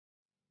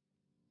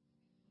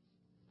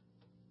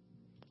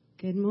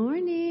Good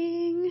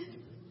morning.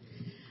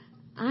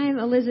 I'm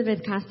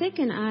Elizabeth Kosick,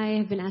 and I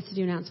have been asked to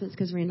do announcements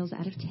because Randall's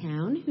out of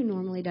town, who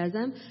normally does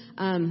them.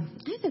 I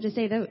just have to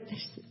say, though,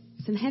 there's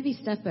some heavy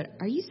stuff, but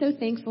are you so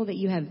thankful that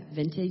you have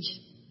Vintage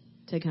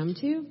to come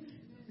to?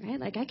 Right?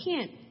 Like, I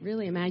can't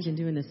really imagine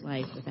doing this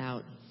life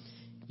without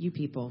you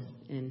people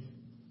and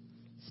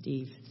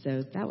Steve.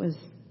 So it's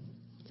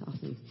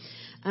awesome.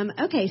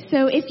 Okay,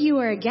 so if you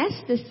are a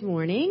guest this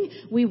morning,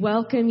 we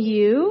welcome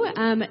you.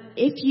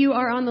 If you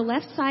are on the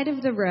left side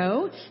of the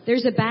row,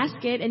 there's a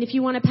basket, and if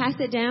you want to pass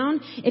it down,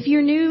 if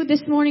you're new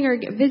this morning or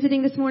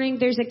visiting this morning,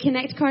 there's a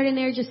Connect card in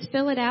there. Just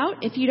fill it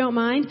out if you don't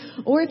mind.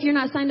 Or if you're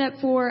not signed up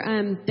for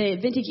the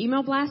Vintage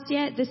email blast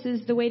yet, this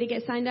is the way to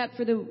get signed up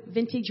for the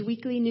Vintage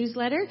Weekly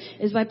newsletter,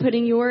 is by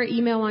putting your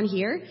email on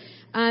here.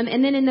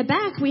 And then in the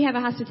back, we have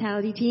a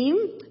hospitality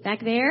team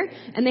back there,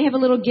 and they have a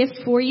little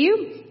gift for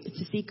you.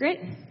 It's a secret.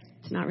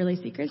 It's not really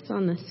a secret. It's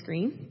on the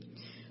screen.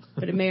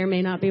 But it may or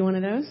may not be one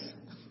of those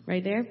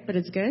right there. But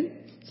it's good.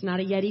 It's not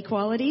a Yeti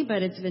quality,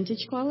 but it's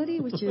vintage quality,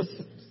 which is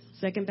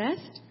second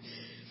best.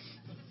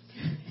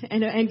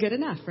 And good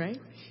enough, right?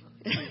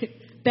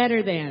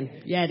 Better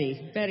than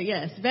Yeti.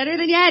 Better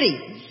than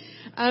Yeti.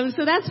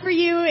 So that's for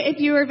you if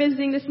you are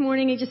visiting this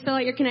morning, and just fill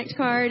out your Connect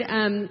card.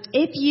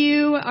 If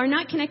you are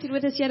not connected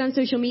with us yet on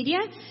social media,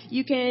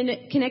 you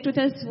can connect with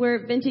us. We're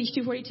Vintage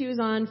 242 is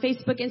on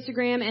Facebook,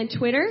 Instagram, and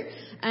Twitter.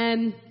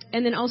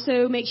 And then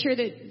also make sure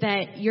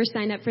that you're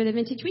signed up for the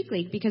Vintage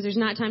Weekly, because there's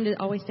not time to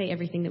always say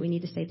everything that we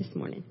need to say this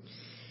morning.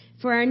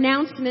 For our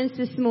announcements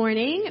this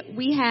morning,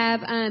 we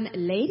have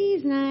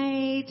Ladies'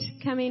 Night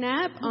coming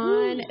up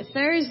on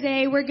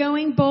Thursday. We're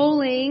going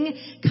bowling.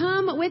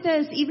 Come with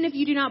us, even if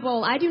you do not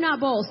bowl. I do not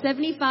bowl.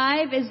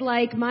 75 is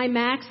like my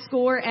max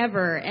score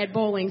ever at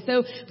bowling.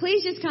 So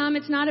please just come.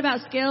 It's not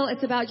about skill.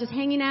 It's about just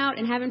hanging out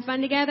and having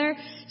fun together.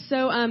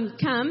 So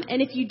come.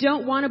 And if you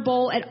don't want to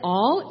bowl at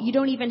all, you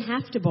don't even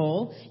have to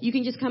bowl. You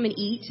can just come and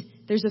eat.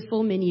 There's a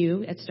full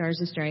menu at Stars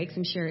and Strikes.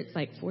 I'm sure it's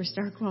like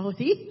 4-star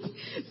quality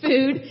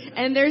food.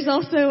 And there's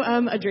also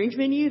a drink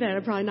menu that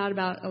I'm probably not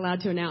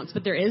allowed to announce,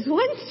 but there is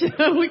one. So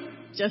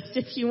just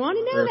if you want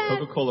to know there are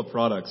Coca-Cola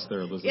products there,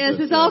 Elizabeth. Yes,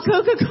 it's all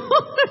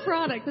Coca-Cola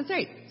products. That's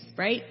right.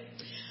 Sprite.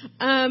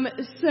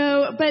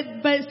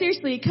 But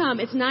seriously, come.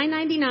 It's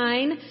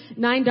 $9.99,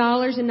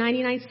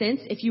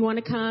 $9.99 if you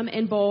want to come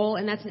and bowl,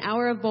 and that's an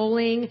hour of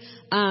bowling.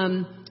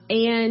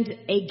 And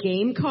a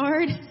game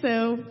card,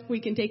 so we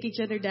can take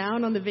each other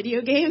down on the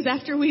video games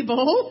after we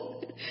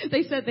bowl.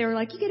 They were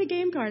like, you get a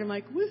game card. I'm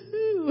like,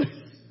 woohoo,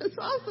 that's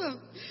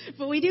awesome.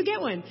 But we do get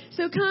one.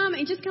 So come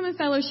and just come and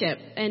fellowship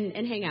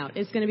and hang out.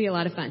 It's going to be a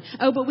lot of fun.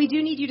 Oh, but we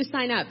do need you to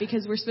sign up,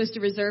 because we're supposed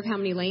to reserve how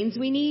many lanes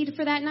we need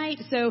for that night.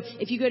 So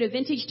if you go to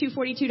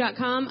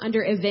vintage242.com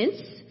under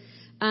events,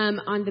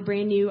 on the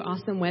brand new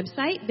awesome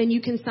website, then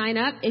you can sign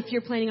up if you're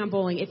planning on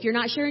bowling. If you're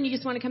not sure and you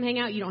just want to come hang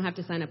out, you don't have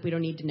to sign up. We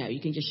don't need to know.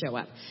 You can just show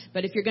up.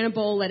 But if you're going to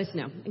bowl, let us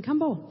know and come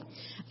bowl.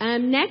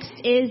 Next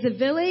is the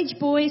Village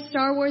Boys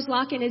Star Wars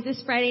lock-in is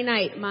this Friday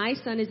night. My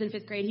son is in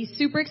 5th grade. He's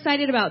super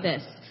excited about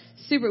this.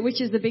 Which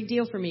is a big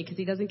deal for me, because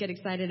he doesn't get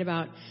excited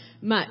about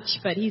much,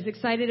 but he's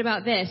excited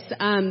about this.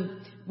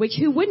 Which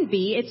who wouldn't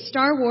be? It's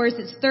Star Wars.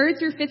 It's 3rd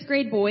through 5th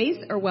grade boys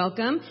are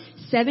welcome.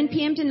 7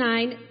 p.m. to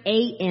 9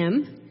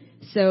 a.m.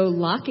 So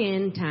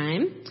lock-in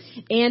time.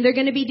 And they're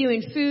going to be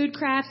doing food,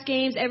 crafts,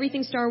 games,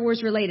 everything Star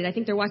Wars related. I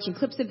think they're watching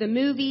clips of the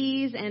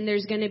movies, and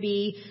there's going to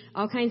be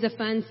all kinds of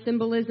fun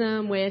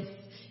symbolism with,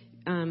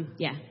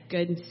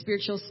 good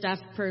spiritual stuff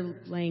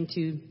pertaining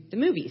to the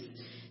movies.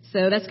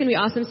 So that's going to be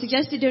awesome.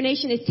 Suggested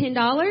donation is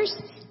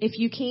 $10 if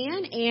you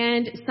can,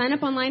 and sign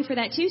up online for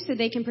that too, so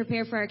they can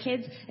prepare for our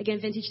kids. Again,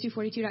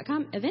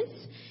 vintage242.com events.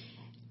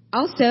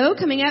 Also,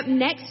 coming up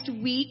next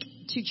week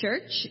to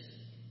church.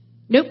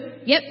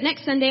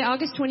 Next Sunday,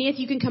 August 20th,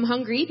 you can come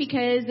hungry,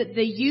 because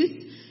the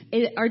youth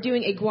are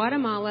doing a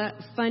Guatemala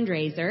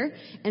fundraiser.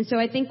 And so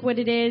I think what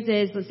it is,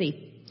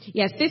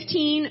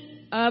 15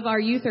 of our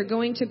youth are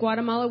going to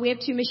Guatemala. We have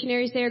 2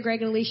 missionaries there,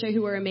 Greg and Alicia,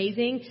 who are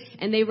amazing,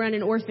 and they run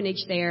an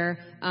orphanage there,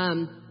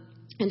 and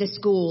a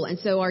school. And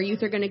so our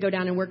youth are going to go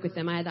down and work with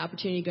them. I had the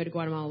opportunity to go to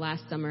Guatemala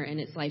last summer,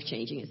 and it's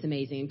life-changing. It's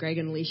amazing. And Greg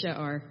and Alicia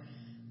are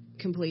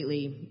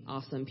completely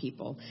awesome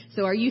people.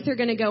 So our youth are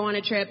going to go on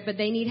a trip, but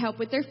they need help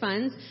with their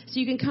funds. So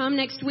you can come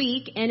next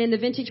week, and in the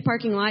Vintage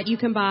parking lot, you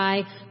can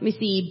buy,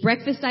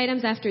 breakfast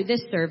items after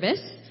this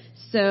service.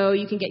 So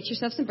you can get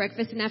yourself some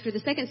breakfast, and after the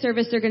second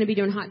service, they're going to be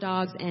doing hot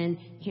dogs and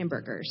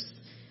hamburgers.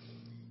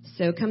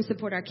 So come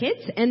support our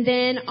kids. And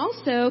then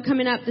also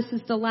coming up, this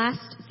is the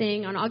last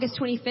thing, on August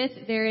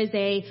 25th, there is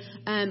a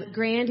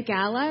Grand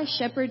Gala,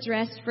 Shepherd's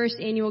Rest, first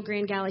annual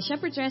Grand Gala.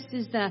 Shepherd's Rest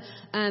is the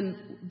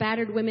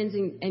battered women's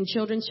and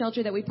children's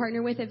shelter that we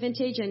partner with at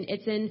Vintage, and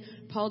it's in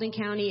Paulding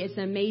County. It's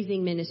an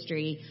amazing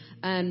ministry.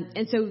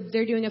 And so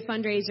they're doing a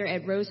fundraiser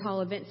at Rose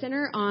Hall Event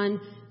Center on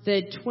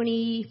the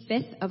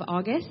 25th of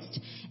August.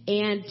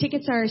 And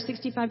tickets are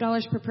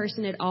 $65 per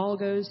person. It all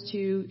goes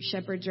to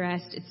Shepherd's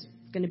Rest. It's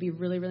going to be a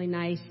really, really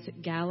nice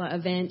gala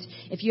event.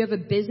 If you have a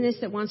business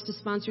that wants to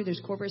sponsor,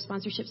 there's corporate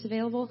sponsorships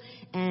available,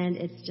 and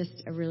it's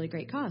just a really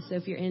great cause. So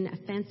if you're in a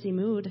fancy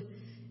mood,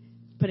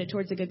 put it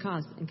towards a good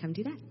cause and come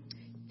do that.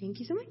 Thank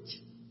you so much.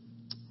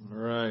 All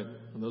right.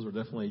 And those were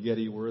definitely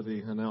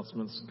Yeti-worthy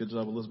announcements. Good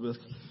job, Elizabeth.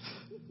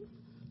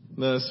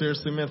 No,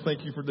 seriously, man,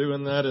 thank you for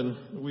doing that.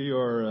 And we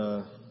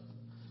are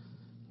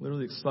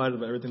literally excited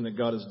about everything that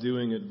God is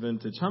doing at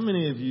Vintage. How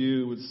many of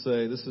you would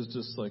say this is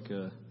just like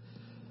a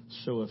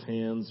show of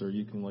hands, or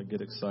you can like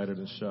get excited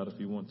and shout if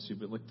you want to,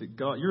 but like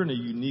God, you're in a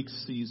unique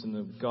season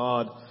of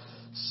God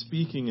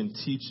speaking and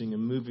teaching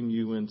and moving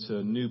you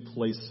into new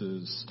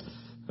places.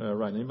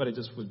 Right? Anybody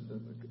just would,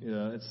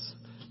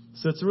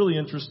 it's really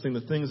interesting the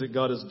things that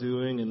God is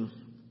doing, and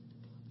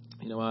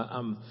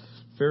I'm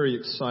very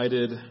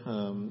excited.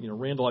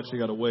 Randall actually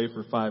got away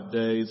for 5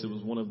 days. It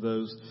was one of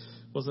those.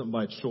 It wasn't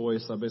by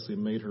choice. I basically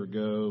made her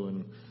go,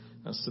 and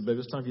I said, babe,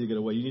 it's time for you to get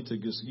away. You need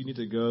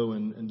to go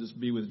and just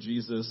be with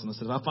Jesus. And I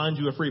said, if I find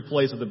you a free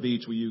place at the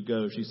beach, will you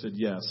go? She said,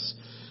 yes.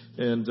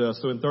 And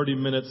so in 30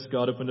 minutes,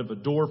 God opened up a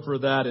door for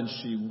that, and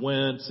she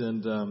went.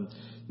 And,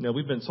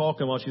 we've been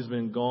talking while she's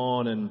been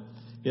gone. And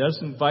I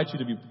just invite you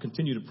to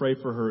continue to pray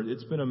for her.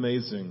 It's been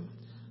amazing.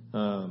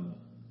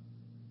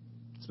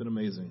 It's been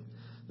amazing.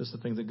 Just the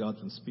things that God's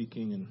been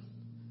speaking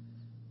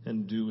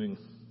and doing.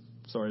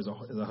 Sorry, as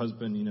a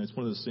husband, it's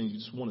one of those things you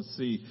just want to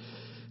see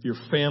your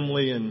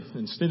family and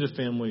extended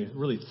family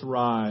really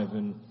thrive,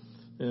 and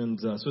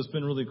so it's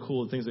been really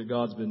cool the things that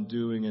God's been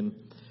doing, and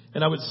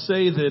I would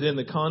say that in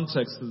the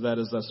context of that,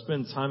 as I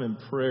spend time in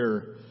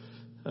prayer,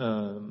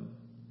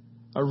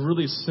 I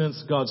really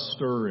sense God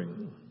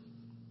stirring.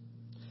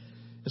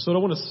 And so what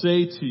I want to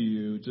say to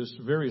you, just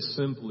very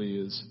simply,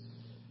 is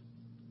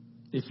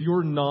if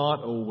you're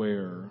not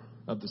aware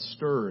of the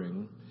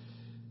stirring,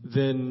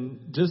 then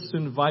just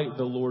invite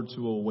the Lord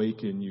to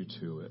awaken you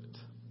to it.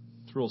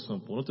 It's real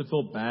simple. Don't have to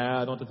feel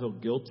bad. Don't have to feel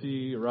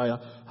guilty, right?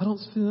 I don't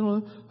see,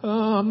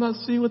 I'm not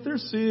seeing what they're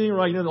seeing,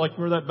 right? Like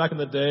remember that back in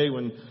the day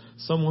when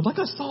someone, like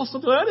I saw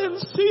something, I didn't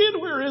see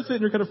it, where is it?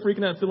 And you're kind of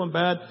freaking out, feeling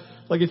bad.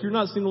 Like if you're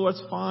not seeing the Lord,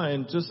 that's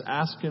fine. Just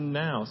ask Him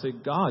now. Say,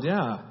 God,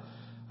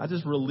 I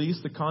just release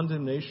the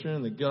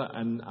condemnation,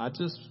 and I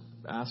just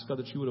ask God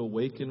that you would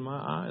awaken my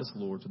eyes,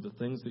 Lord, to the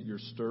things that you're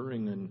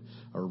stirring and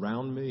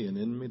around me and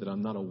in me that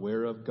I'm not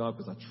aware of, God,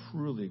 because I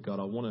truly,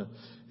 God, I want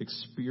to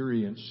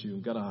experience you.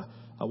 And God,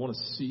 I want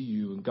to see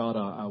you. And God,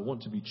 I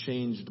want to be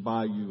changed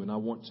by you. And I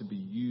want to be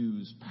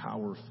used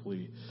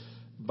powerfully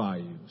by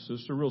you. So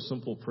it's a real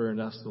simple prayer,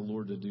 and ask the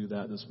Lord to do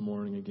that this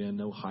morning. Again,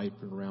 no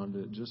hype around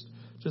it. Just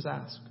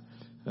ask.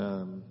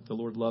 The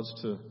Lord loves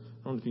to,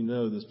 I don't know if you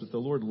know this, but the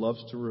Lord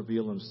loves to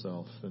reveal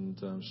Himself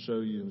and show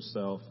you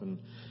Himself. And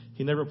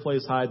He never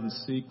plays hide and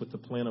seek with the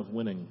plan of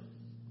winning.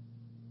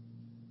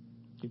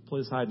 He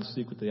plays hide and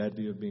seek with the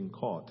idea of being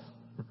caught,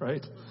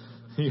 right?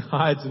 He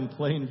hides in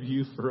plain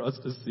view for us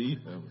to see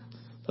Him.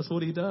 That's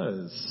what He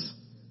does.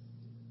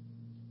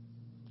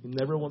 He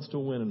never wants to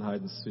win in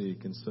hide and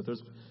seek. And so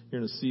you're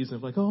in a season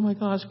of like, oh my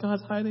gosh,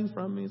 God's hiding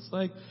from me. It's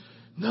like,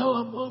 no,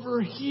 I'm over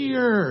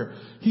here.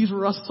 He's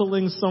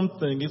rustling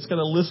something. He's got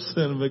to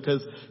listen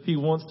because He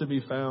wants to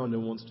be found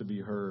and wants to be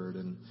heard.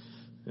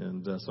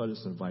 And so I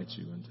just invite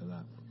you into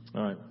that.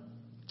 All right.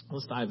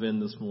 Let's dive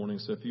in this morning.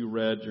 So if you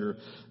read your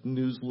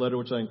newsletter,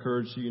 which I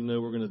encourage you,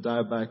 we're going to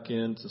dive back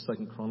into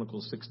 2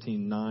 Chronicles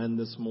 16:9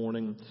 this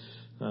morning,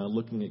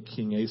 looking at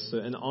King Asa.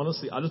 And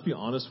honestly, I'll just be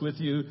honest with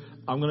you.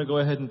 I'm going to go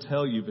ahead and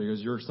tell you,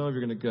 because some of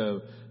you are going to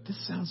go,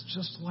 this sounds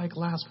just like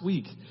last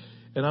week.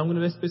 And I'm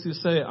going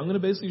to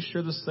basically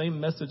share the same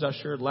message I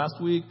shared last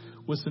week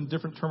with some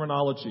different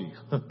terminology,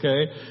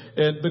 okay?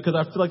 And because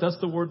I feel like that's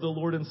the word of the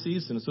Lord in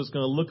season. So it's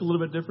going to look a little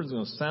bit different. It's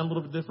going to sound a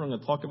little bit different. I'm going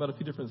to talk about a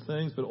few different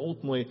things. But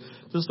ultimately,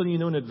 just letting you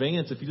know in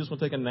advance, if you just want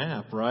to take a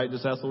nap, right?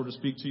 Just ask the Lord to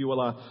speak to you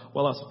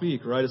while I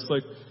speak, right? It's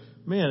like,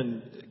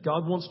 man,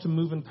 God wants to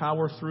move in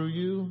power through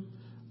you.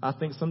 I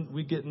think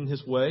we get in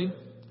His way.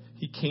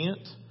 He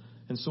can't.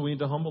 And so we need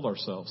to humble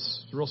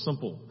ourselves. It's real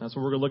simple. That's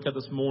what we're going to look at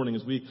this morning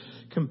as we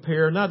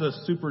compare, not a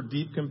super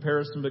deep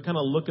comparison, but kind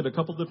of look at a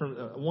couple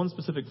different, one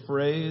specific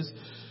phrase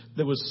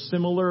that was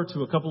similar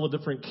to a couple of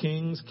different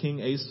kings,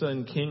 King Asa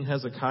and King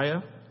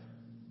Hezekiah.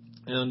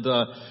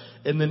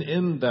 And then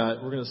in that,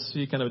 we're going to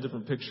see kind of a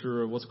different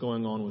picture of what's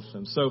going on with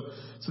them. So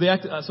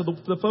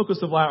the focus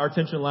of our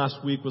attention last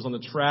week was on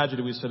the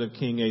tragedy, we said, of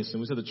King Asa. And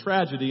we said the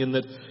tragedy in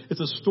that it's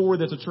a story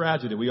that's a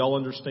tragedy. We all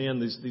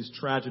understand these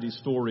tragedy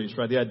stories,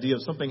 right? The idea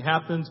of something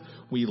happens,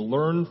 we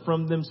learn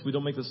from them so we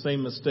don't make the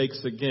same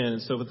mistakes again.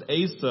 And so with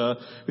Asa,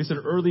 we said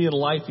early in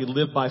life, he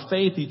lived by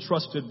faith. He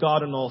trusted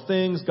God in all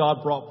things.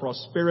 God brought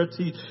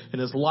prosperity in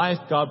his life.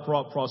 God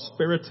brought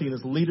prosperity in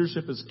his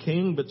leadership as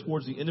king. But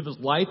towards the end of his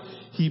life,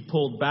 he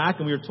pulled back.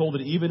 And we are told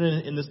that even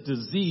in this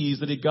disease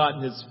that he got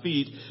in his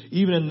feet,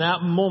 even in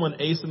that moment,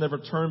 Asa never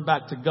turned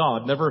back to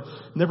God. Never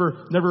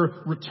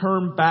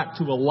returned back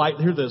to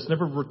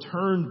never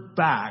returned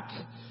back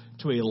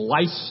to a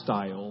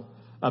lifestyle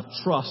of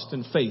trust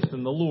and faith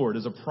in the Lord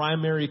as a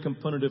primary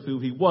component of who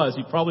he was.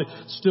 He probably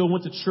still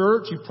went to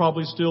church. He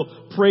probably still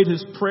prayed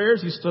his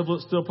prayers. He still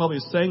probably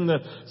sang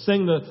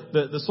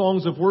the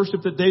songs of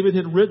worship that David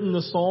had written,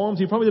 the Psalms.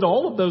 He probably did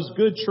all of those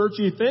good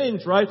churchy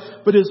things, right?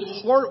 But his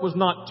heart was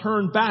not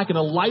turned back in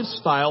a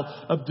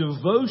lifestyle of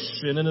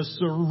devotion and a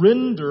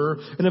surrender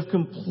and of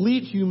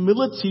complete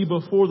humility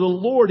before the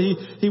Lord.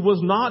 He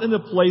was not in a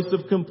place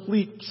of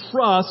complete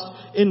trust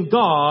in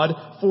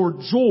God for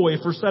joy,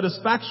 for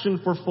satisfaction,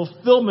 for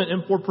fulfillment,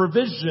 and for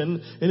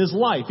provision in his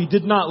life. He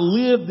did not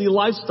live the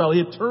lifestyle. He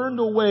had turned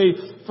away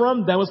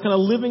from that, was kind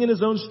of living in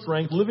his own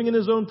strength, living in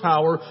his own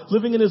power,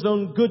 living in his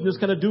own goodness,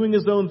 kind of doing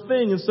his own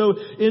thing. And so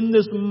in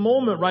this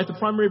moment, right, the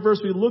primary verse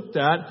we looked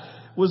at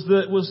was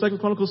 2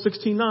 Chronicles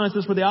 16:9. It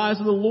says, for the eyes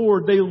of the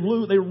Lord,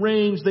 they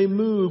range, they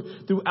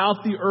move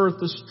throughout the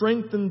earth to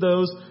strengthen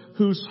those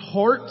whose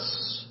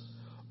hearts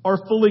are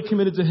fully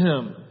committed to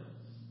him.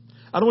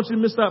 I don't want you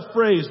to miss that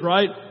phrase,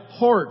 right?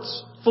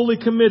 Hearts fully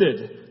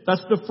committed.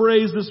 That's the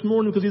phrase this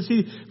morning, because you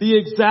see the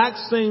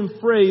exact same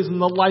phrase in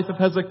the life of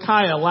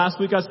Hezekiah. Last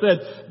week I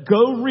said,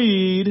 go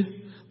read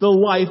the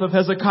life of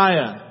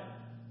Hezekiah.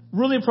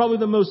 Really probably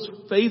the most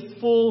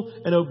faithful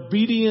and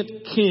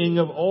obedient king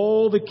of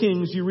all the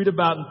kings you read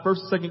about in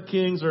 1st and 2nd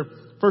Kings or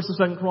 1st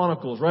and 2nd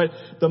Chronicles, right?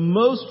 The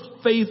most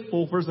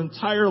faithful for his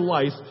entire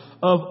life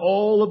of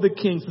all of the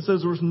kings. It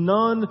says there was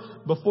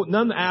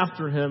none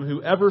after him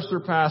who ever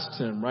surpassed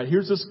him, right?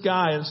 Here's this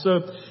guy, and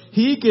so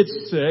he gets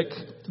sick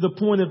to the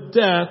point of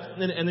death,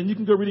 and then you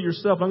can go read it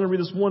yourself. I'm going to read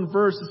this one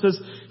verse. It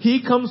says,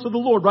 he comes to the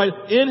Lord, right?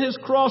 In his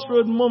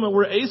crossroad moment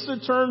where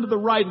Asa turned to the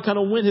right and kind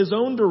of went his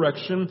own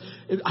direction,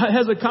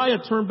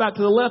 Hezekiah turned back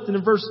to the left, and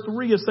in verse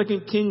 3 of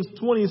 2 Kings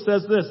 20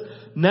 says this,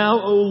 now,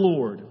 O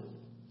Lord.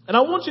 And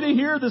I want you to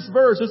hear this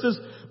verse. This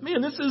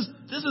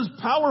is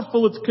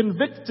powerful. It's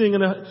convicting.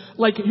 And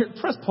here,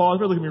 press pause.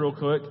 Look at me real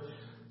quick.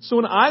 So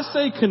when I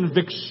say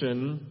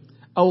conviction,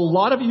 a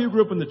lot of you who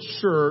grew up in the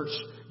church,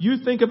 you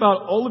think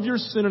about all of your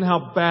sin and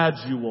how bad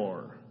you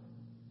are.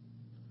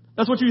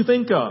 That's what you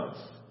think of.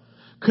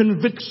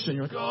 Conviction.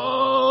 You're like,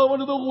 oh,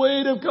 under the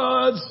weight of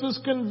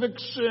God's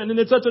conviction. And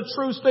it's such a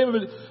true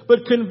statement.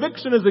 But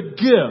conviction is a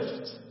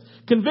gift.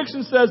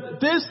 Conviction says,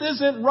 this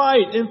isn't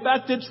right. In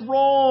fact, it's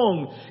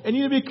wrong. And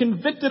you need to be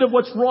convicted of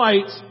what's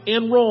right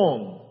and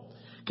wrong.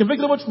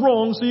 Convicted of what's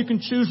wrong so you can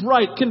choose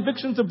right.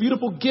 Conviction's a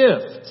beautiful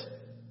gift.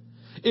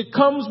 It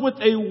comes with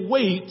a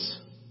weight,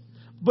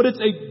 but it's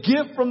a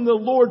gift from the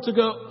Lord to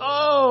go,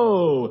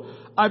 oh,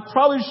 I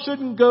probably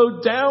shouldn't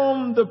go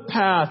down the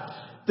path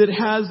that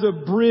has a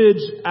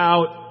bridge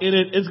out in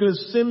it. It's going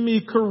to send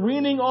me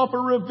careening off a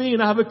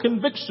ravine. I have a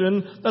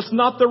conviction that's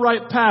not the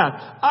right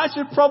path. I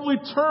should probably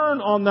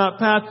turn on that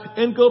path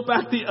and go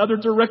back the other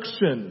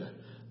direction.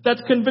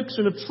 That's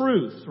conviction of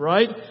truth,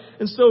 right?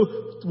 And so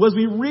as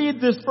we read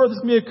this verse,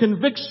 it's going to be a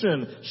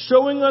conviction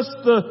showing us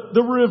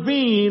the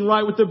ravine,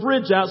 right, with the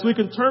bridge out so we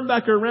can turn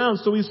back around.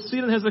 So we see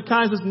it in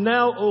Hezekiah. It says,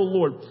 now, O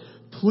Lord,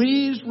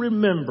 please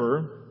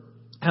remember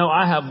how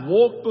I have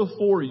walked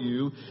before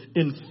you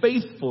in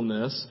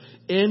faithfulness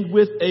and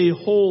with a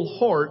whole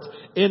heart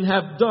and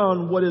have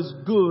done what is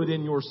good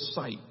in your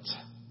sight.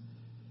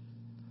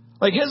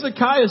 Like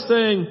Hezekiah is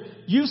saying,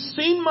 you've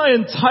seen my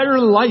entire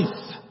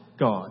life,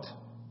 God.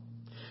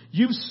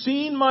 You've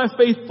seen my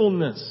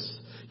faithfulness.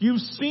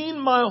 You've seen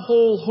my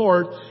whole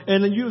heart,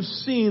 and you've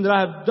seen that I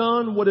have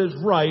done what is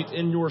right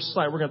in your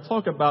sight. We're going to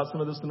talk about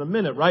some of this in a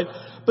minute, right?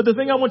 But the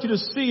thing I want you to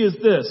see is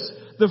this.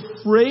 The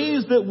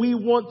phrase that we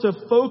want to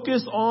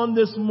focus on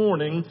this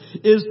morning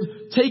is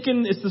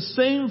it's the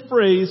same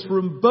phrase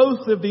from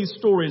both of these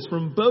stories,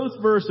 from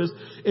both verses.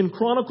 In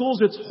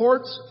Chronicles, it's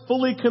hearts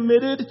fully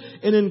committed,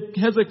 and in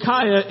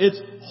Hezekiah,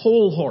 it's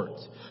whole heart.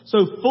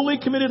 So fully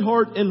committed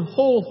heart and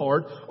whole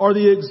heart are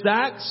the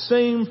exact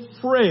same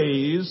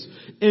phrase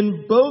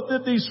in both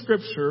of these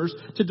scriptures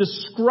to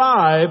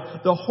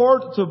describe the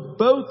heart of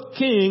both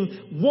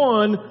king,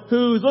 one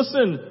who,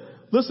 listen,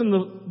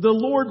 the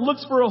Lord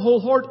looks for a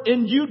whole heart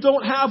and you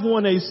don't have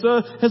one,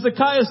 Asa.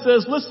 Hezekiah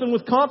says, listen,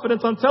 with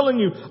confidence, I'm telling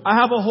you, I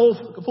have a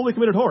whole, fully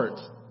committed heart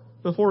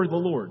before the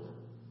Lord.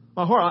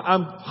 My heart,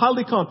 I'm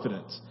highly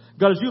confident.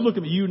 God, as you look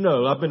at me, you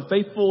know I've been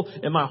faithful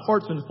and my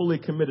heart's been fully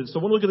committed. So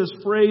I want to look at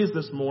this phrase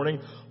this morning,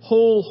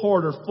 whole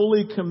heart or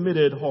fully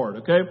committed heart,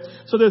 okay?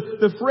 So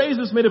the phrase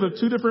is made up of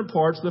two different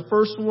parts. The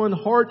first one,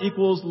 heart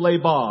equals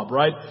lebab,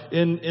 right?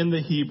 In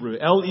the Hebrew.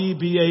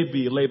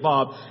 L-E-B-A-B,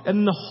 lebab.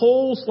 And the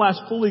whole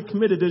 / fully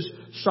committed is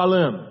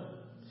shalem.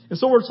 And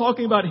so what we're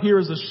talking about here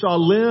is a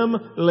shalem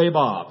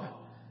lebab.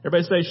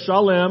 Everybody say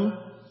shalem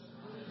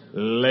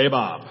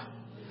lebab.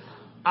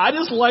 I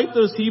just like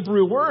those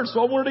Hebrew words, so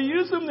I wanted to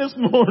use them this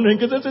morning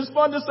because it's just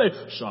fun to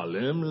say,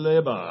 Shalem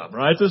Lebab,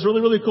 right? So it's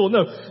really, really cool.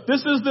 No, this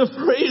is the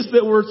phrase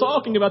that we're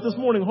talking about this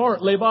morning.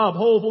 Heart, Lebab,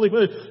 whole, fully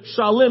committed,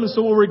 Shalem.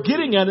 So what we're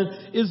getting at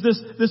is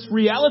this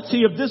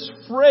reality of this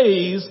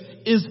phrase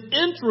is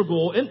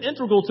integral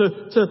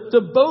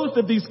to both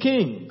of these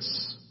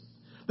kings.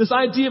 This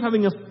idea of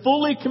having a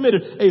fully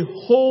committed, a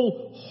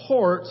whole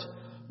heart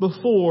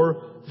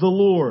before the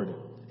Lord.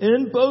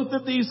 In both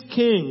of these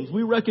kings,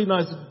 we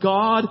recognize that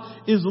God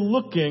is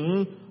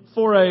looking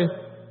for a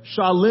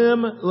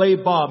shalem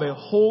lebab, a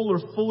whole or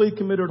fully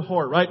committed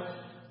heart, right?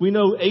 We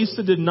know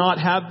Asa did not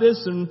have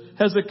this, and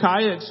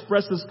Hezekiah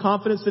expresses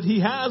confidence that he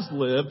has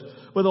lived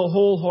with a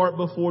whole heart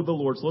before the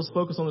Lord. So let's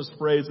focus on this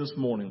phrase this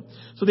morning.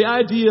 So the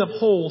idea of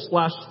whole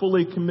 /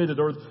 fully committed,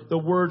 or the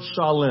word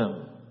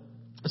shalem,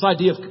 this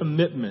idea of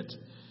commitment.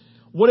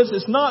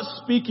 It's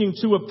not speaking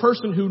to a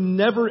person who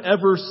never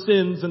ever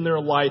sins in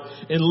their life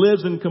and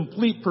lives in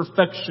complete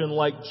perfection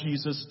like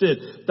Jesus did.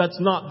 That's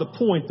not the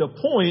point. The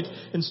point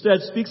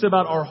instead speaks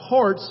about our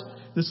hearts.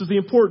 This is the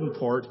important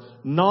part,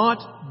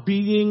 not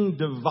being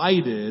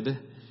divided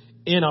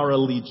in our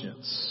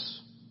allegiance.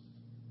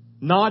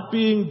 Not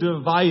being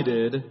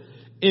divided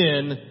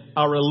in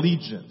our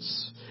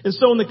allegiance. And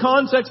so in the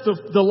context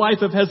of the life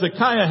of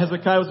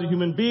Hezekiah was a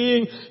human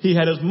being. He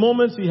had his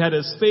moments, he had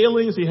his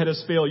failings, he had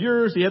his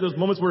failures, he had those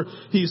moments where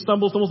he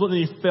stumbled, and then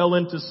he fell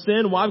into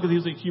sin. Why? Because he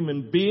was a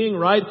human being,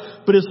 right?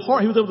 But his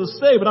heart, he was able to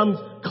say, but I'm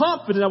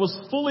confident, I was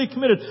fully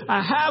committed.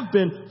 I have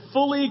been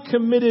fully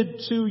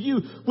committed to you,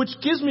 which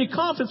gives me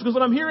confidence, because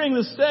what I'm hearing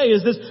this say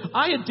is this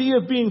idea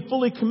of being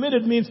fully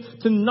committed means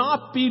to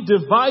not be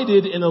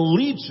divided in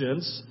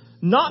allegiance.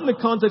 Not in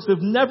the context of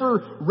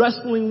never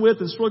wrestling with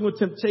and struggling with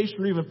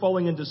temptation or even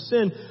falling into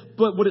sin.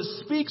 But what it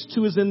speaks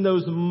to is in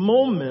those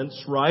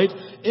moments, right?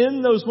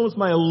 In those moments,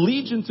 my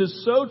allegiance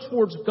is so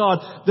towards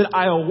God that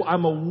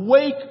I'm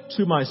awake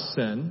to my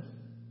sin.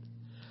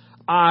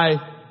 I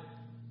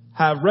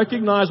have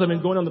recognized I've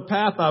been going on the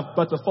path. I'm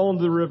about to fall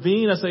into the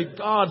ravine. I say,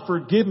 God,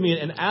 forgive me.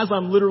 And as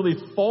I'm literally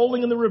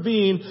falling in the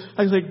ravine,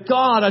 I say,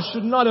 God, I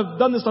should not have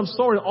done this. I'm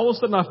sorry. And all of a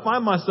sudden I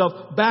find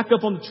myself back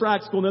up on the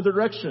tracks going the other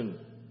direction.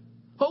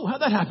 Oh,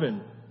 how'd that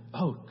happen?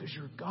 Oh, because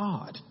you're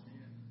God.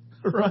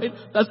 Right?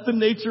 That's the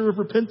nature of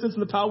repentance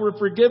and the power of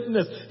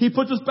forgiveness. He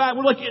puts us back.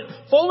 We're like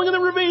falling in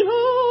the ravine.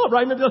 Oh,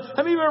 right? How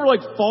many of you ever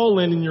like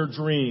fallen in your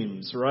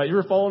dreams? Right? You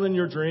ever fallen in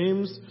your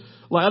dreams?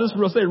 Like, I just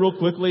want to say real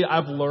quickly,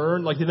 I've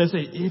learned, like they say,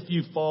 if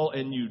you fall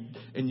and you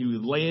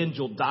land,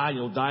 you'll die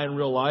in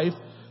real life.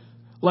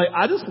 Like,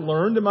 I just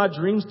learned in my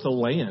dreams to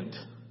land.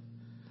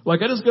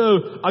 Like, I just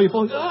go, I'll be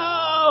falling,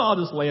 I'll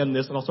just land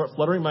this, and I'll start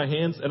fluttering my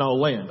hands, and I'll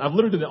land. I've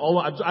literally done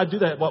it I do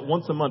that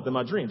once a month in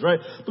my dreams, right?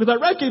 Because I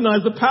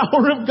recognize the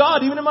power of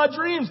God, even in my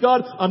dreams.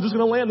 God, I'm just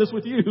going to land this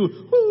with you.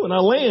 Woo, and I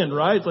land,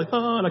 right? It's like,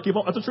 and I keep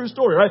on. That's a true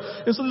story, right?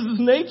 And so there's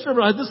this nature of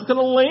it. I'm just going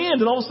to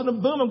land, and all of a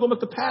sudden, boom, I'm going back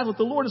to path with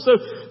the Lord. And so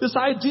this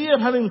idea of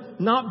having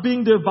not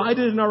being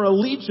divided in our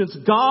allegiance,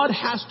 God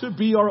has to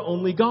be our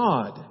only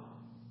God.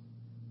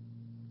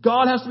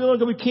 God has to be the only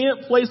God. We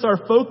can't place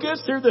our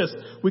focus, hear this,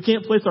 we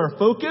can't place our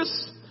focus,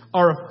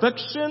 our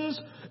affections,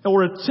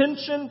 or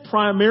attention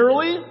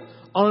primarily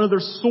on another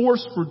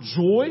source for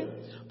joy,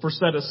 for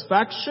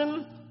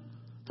satisfaction,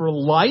 for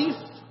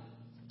life,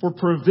 for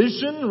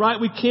provision,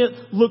 right? We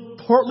can't look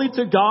partly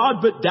to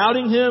God, but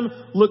doubting Him,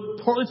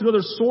 look partly to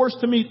another source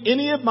to meet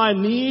any of my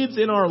needs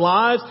in our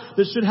lives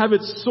that should have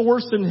its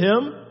source in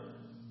Him.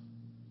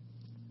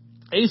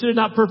 Asa did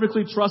not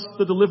perfectly trust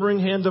the delivering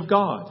hand of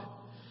God.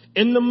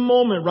 In the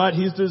moment, right,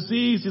 he's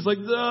diseased. He's like,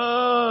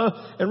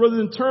 and rather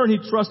than turn, he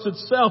trusted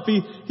self.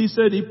 He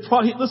said,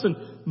 listen,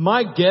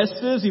 my guess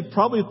is he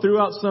probably threw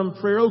out some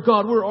prayer. Oh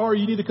God, where are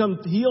you? You need to come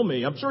heal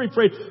me. I'm sure he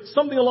prayed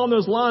something along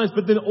those lines,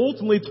 but then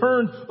ultimately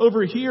turned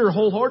over here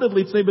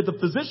wholeheartedly to say, but the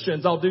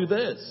physicians, I'll do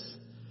this.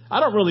 I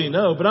don't really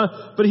know,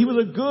 but he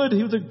was a good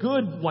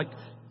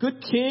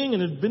king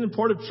and had been a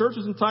part of church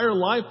his entire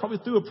life, probably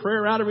threw a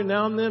prayer out every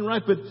now and then,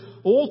 right? But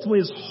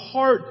ultimately his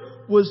heart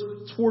was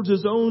towards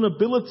his own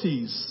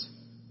abilities.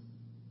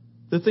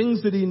 The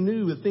things that he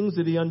knew, the things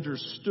that he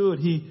understood.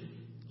 He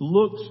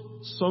looked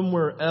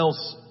somewhere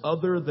else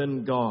other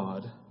than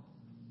God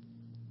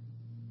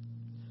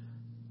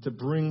to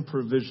bring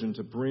provision,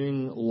 to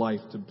bring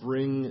life, to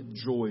bring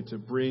joy, to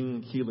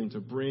bring healing,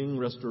 to bring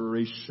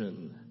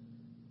restoration.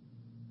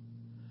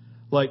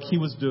 Like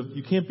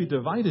you can't be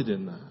divided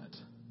in that.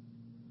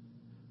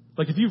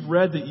 Like if you've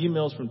read the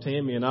emails from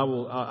Tammy, and I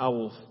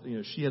will,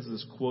 she has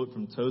this quote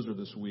from Tozer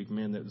this week,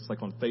 man, that's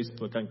like on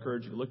Facebook. I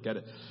encourage you to look at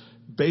it.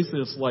 Basically,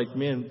 it's like,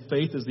 man,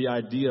 faith is the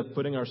idea of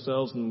putting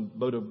ourselves in the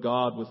boat of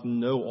God with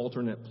no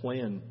alternate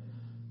plan.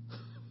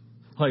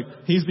 Like,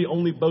 He's the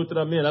only boat that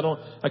I'm in.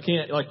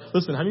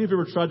 Listen, how many of you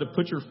ever tried to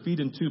put your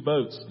feet in two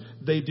boats?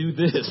 They do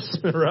this,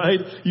 right?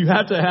 You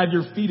have to have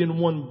your feet in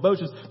one boat.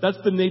 That's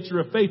the nature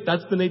of faith.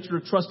 That's the nature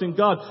of trusting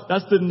God.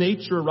 That's the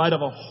nature, right,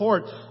 of a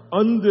heart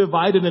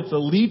undivided in its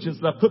allegiance.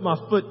 That I put my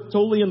foot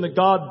totally in the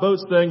God boat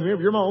saying,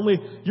 you're my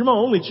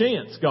only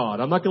chance, God.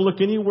 I'm not going to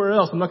look anywhere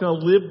else. I'm not going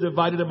to live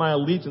divided in my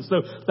allegiance.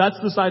 So that's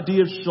this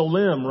idea of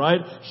shalem, right?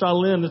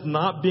 Shalem is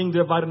not being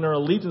divided in our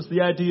allegiance.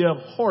 The idea of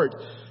heart.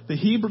 The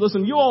Hebrew,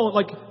 listen, you all,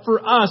 like, for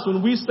us,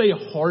 when we say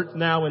heart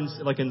now in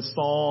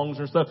songs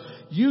or stuff,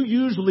 I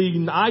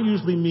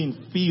usually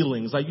mean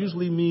feelings. I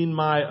usually mean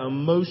my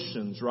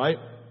emotions, right?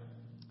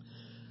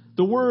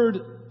 The word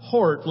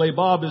heart,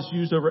 lebab, is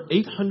used over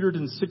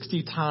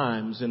 860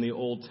 times in the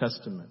Old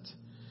Testament.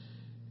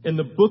 In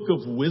the book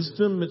of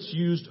wisdom, it's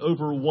used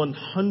over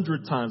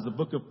 100 times. The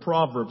book of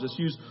Proverbs, it's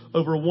used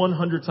over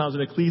 100 times.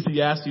 In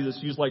Ecclesiastes,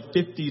 it's used like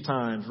 50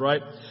 times,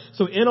 right?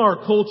 So in our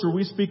culture,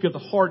 we speak of the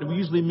heart, and we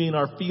usually mean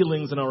our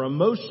feelings and our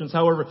emotions.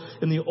 However,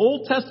 in the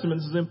Old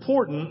Testament, this is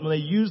important when they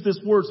use this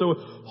word. So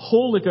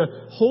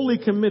wholly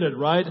committed,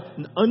 right?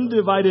 An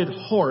undivided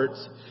heart.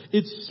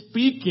 It's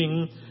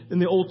speaking in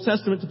the Old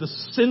Testament to the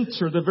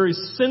center, the very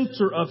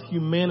center of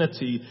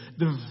humanity,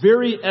 the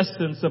very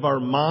essence of our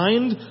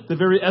mind, the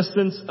very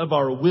essence of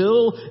our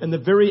will, and the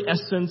very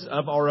essence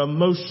of our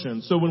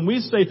emotion. So when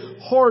we say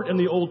heart in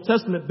the Old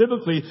Testament,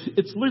 biblically,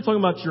 it's literally talking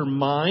about your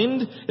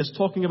mind, it's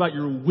talking about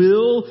your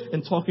will,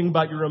 and talking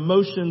about your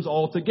emotions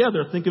all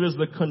together. Think of it as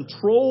the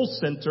control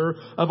center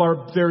of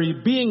our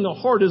very being. The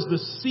heart is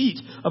the seat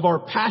of our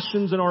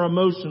passions and our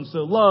emotions. So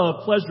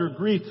love, pleasure,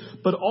 grief,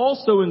 but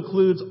also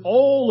includes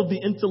all of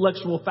the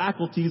intellectual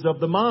faculties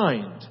of the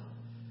mind.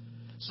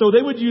 So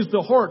they would use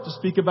the heart to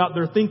speak about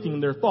their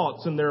thinking, their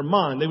thoughts, and their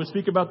mind. They would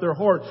speak about their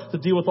heart to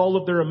deal with all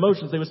of their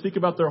emotions. They would speak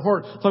about their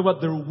heart, talk about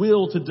their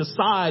will to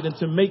decide and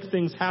to make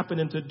things happen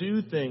and to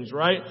do things,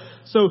 right?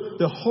 So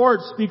the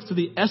heart speaks to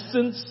the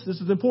essence. This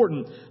is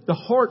important. The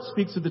heart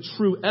speaks to the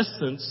true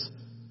essence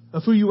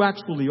of who you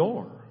actually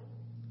are.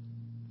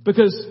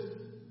 Because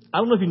I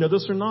don't know if you know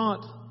this or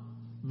not,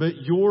 but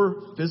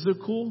your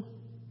physical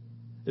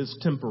is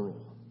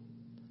temporal.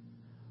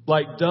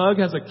 Like Doug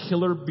has a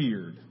killer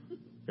beard.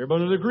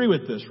 Everybody would agree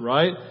with this,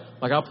 right?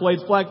 Like I played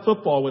flag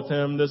football with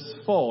him this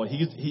fall.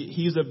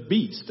 He's a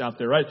beast out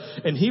there, right?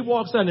 And he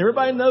walks out and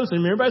everybody knows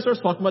him. Everybody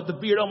starts talking about the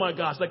beard. Oh my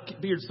gosh, that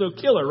beard's so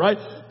killer, right?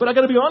 But I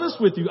got to be honest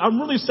with you. I'm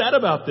really sad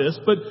about this,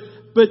 but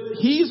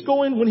he's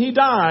going, when he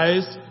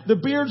dies, the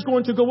beard's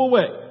going to go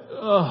away.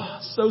 Oh,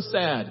 so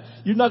sad.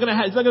 He's not going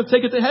to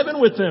take it to heaven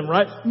with him,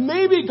 right?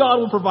 Maybe God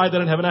will provide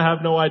that in heaven. I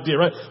have no idea,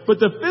 right? But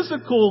the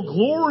physical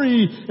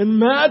glory and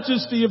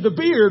majesty of the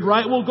beard,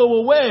 right, will go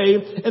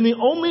away. And the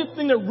only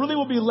thing that really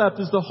will be left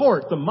is the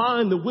heart, the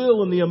mind, the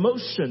will, and the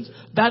emotions.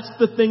 That's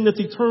the thing that's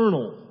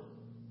eternal.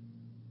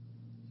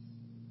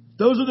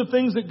 Those are the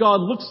things that God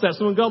looks at.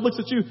 So when God looks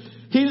at you,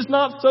 He's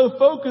not so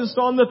focused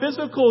on the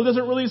physical. He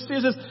doesn't really see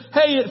it as,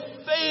 hey,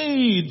 it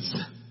fades.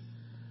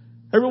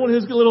 Everyone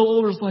who's a little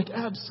older is like,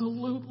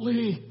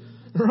 absolutely,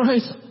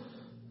 right?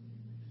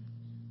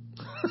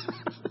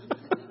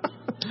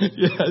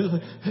 Yeah, it's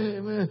like, hey,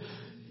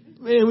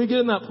 man, we get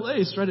in that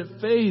place, right? It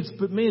fades.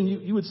 But, man,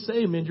 you would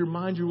say, man, your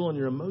mind, your will, and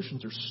your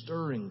emotions are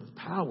stirring with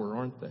power,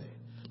 aren't they?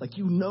 Like,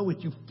 you know it,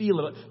 you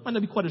feel it. It might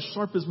not be quite as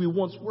sharp as we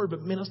once were,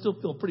 but, man, I still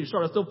feel pretty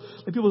sharp. Like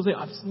people say,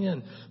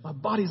 man, my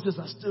body's this,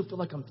 I still feel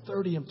like I'm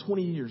 30, I'm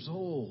 20 years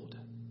old.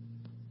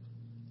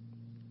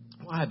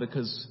 Why?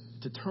 Because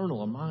it's eternal,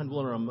 our mind,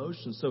 will, and our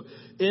emotions. So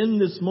in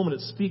this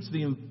moment, it speaks to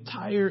the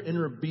entire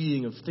inner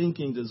being of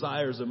thinking,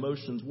 desires,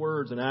 emotions,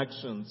 words, and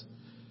actions.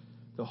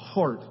 The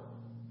heart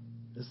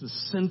is the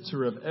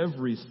center of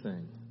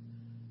everything.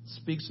 It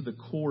speaks to the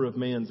core of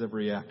man's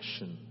every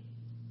action.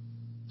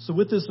 So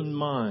with this in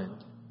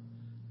mind,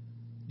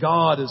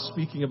 God is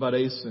speaking about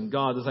Asa, and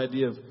God, this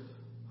idea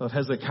of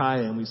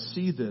Hezekiah, and we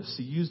see this.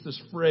 He used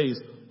this phrase,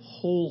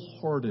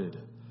 wholehearted,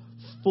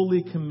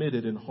 fully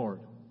committed in heart.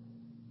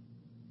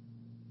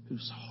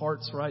 Whose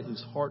hearts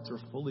are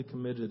fully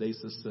committed,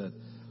 Asa said.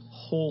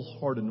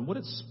 Wholehearted. And what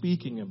it's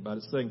speaking about,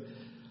 it's saying,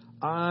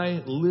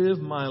 I live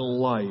my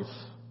life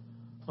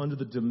under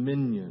the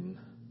dominion,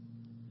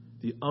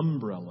 the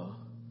umbrella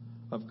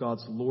of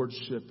God's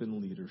lordship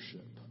and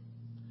leadership.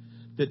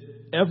 That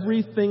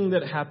everything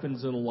that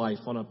happens in life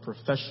on a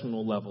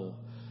professional level,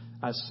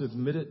 I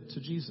submit it to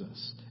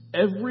Jesus.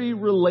 Every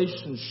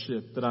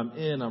relationship that I'm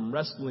in, I'm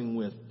wrestling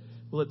with,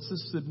 well, it's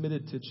just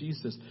submitted to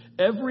Jesus.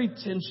 Every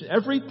tension,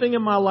 everything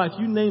in my life,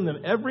 you name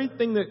them,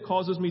 everything that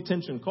causes me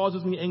tension,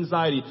 causes me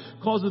anxiety,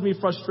 causes me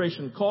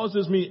frustration,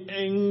 causes me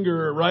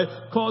anger, right?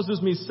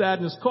 Causes me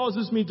sadness,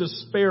 causes me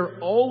despair,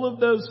 all of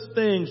those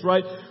things,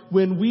 right?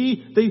 When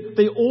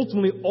they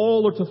ultimately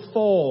all are to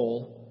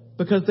fall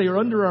because they are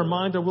under our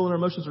mind, our will, and our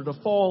emotions are to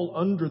fall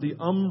under the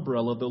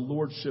umbrella of the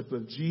lordship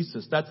of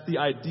Jesus. That's the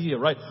idea,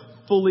 right?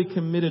 Fully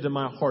committed in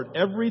my heart.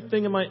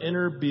 Everything in my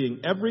inner being,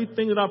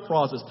 everything that I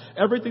process,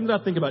 everything that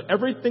I think about,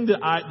 everything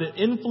that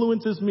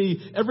influences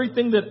me,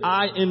 everything that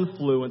I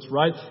influence,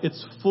 right?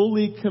 It's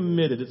fully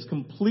committed. It's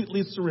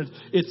completely surrendered.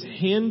 It's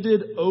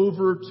handed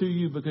over to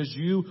you because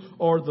you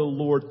are the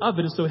Lord of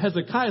it. And so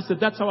Hezekiah said,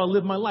 that's how I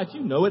live my life.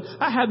 You know it.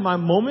 I had my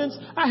moments.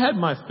 I had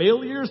my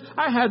failures.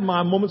 I had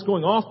my moments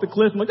going off the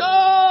cliff. I'm like,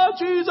 oh,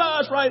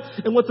 Jesus, right?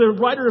 And what the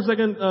writer of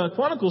Second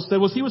Chronicles said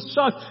was he was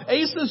shocked.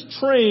 Asa's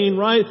train,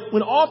 right,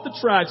 went off the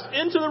tracks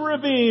into the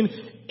ravine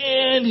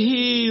and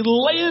he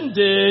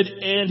landed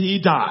and he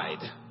died.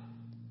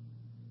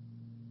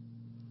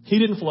 He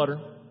didn't flutter.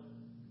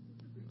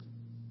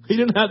 He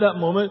didn't have that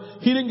moment.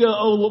 He didn't go,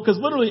 oh, because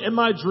literally in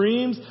my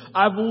dreams,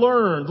 I've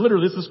learned,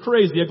 literally, this is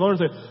crazy. I've learned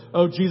to say,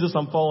 oh, Jesus,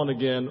 I'm falling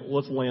again.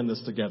 Let's land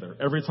this together.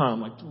 Every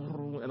time, like,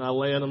 and I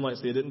land, I'm like,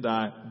 see, I didn't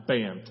die.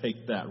 Bam,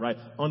 take that, right?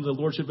 Under the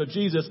lordship of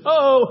Jesus.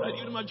 Oh, I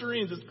do in my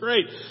dreams. It's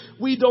great.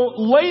 We don't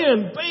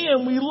land.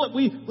 Bam, we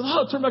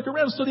turn back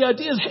around. So the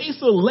idea is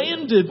Asa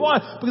landed. Why?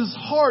 Because his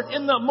heart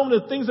in that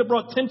moment, the things that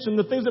brought tension,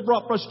 the things that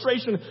brought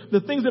frustration,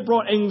 the things that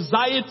brought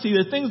anxiety,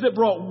 the things that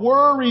brought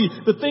worry,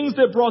 the things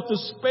that brought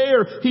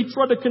despair, he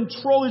tried to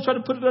control, he tried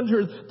to put it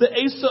under the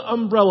Asa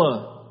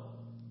umbrella.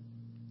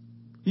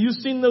 You've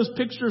seen those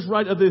pictures,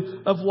 right,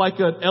 of like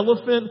an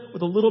elephant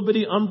with a little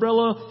bitty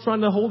umbrella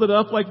trying to hold it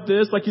up like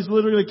this, like he's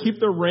literally going to keep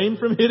the rain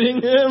from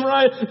hitting him,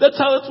 right? That's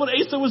what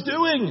Asa was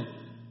doing.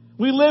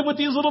 We live with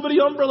these little bitty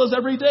umbrellas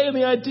every day, and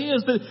the idea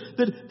is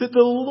that the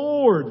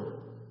Lord,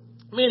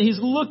 man,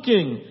 He's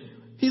looking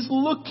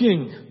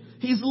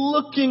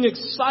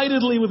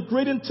excitedly with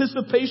great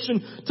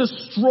anticipation to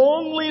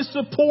strongly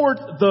support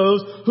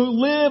those who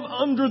live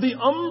under the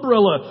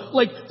umbrella.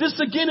 Like, this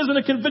again isn't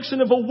a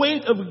conviction of a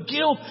weight of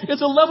guilt.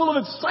 It's a level of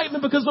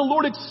excitement because the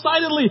Lord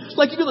excitedly,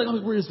 like, you'd be like,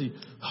 oh, where is He?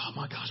 Oh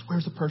my gosh,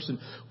 where's the person?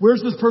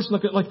 Where's this person?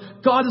 Like,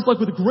 God is like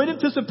with great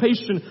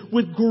anticipation,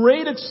 with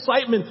great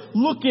excitement,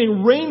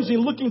 looking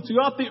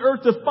throughout the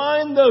earth to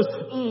find those.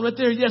 Right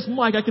there, yes,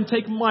 Mike, I can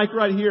take Mike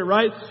right here,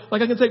 right?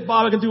 Like I can take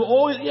Bob, I can do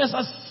all, yes,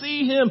 I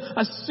see him,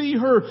 I see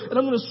her, and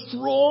I'm going to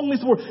strongly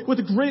support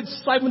with great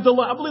excitement.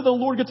 I believe the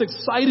Lord gets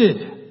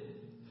excited.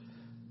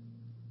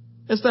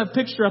 It's that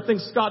picture, I think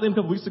Scott did a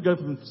couple weeks ago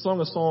from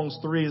Song of Songs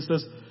 3. It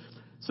says,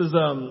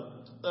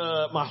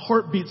 my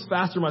heart beats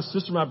faster, my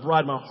sister, my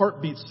bride, my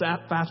heart beats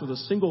fast with a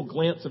single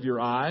glance of your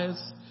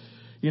eyes.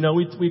 You know,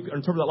 we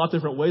interpret that a lot of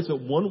different ways,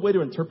 but one way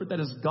to interpret that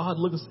is God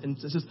looks and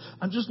says,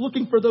 I'm just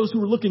looking for those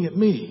who are looking at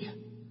me.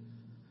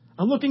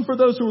 I'm looking for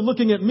those who are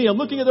looking at me. I'm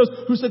looking at those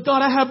who said,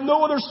 God, I have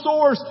no other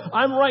source.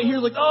 I'm right here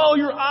like, oh,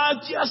 your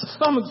eyes, yes,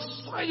 I'm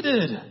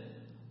excited.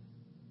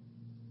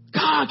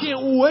 God, I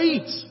can't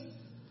wait.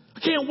 I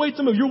can't wait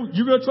to move.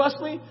 You're going to trust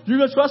me? You're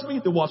going to trust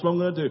me? Then watch what I'm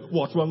going to do.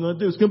 Watch what I'm going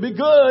to do. It's going to be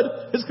good.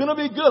 It's going to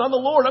be good. I'm the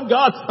Lord. I'm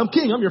God. I'm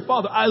King. I'm your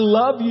Father. I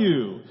love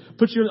you.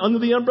 Put you under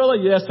the umbrella?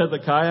 Yes,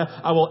 Hezekiah.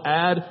 I will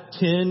add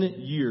 10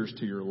 years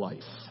to your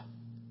life.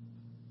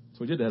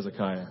 So he did to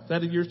Hezekiah. He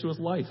added years to his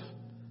life.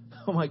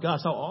 Oh my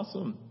gosh, how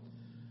awesome.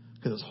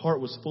 Because his heart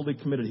was fully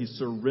committed. He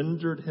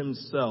surrendered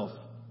himself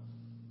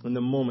in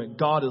the moment.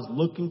 God is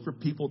looking for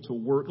people to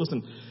work.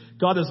 Listen,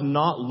 God is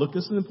not looking,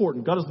 this is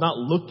important. God is not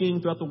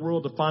looking throughout the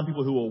world to find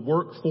people who will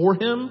work for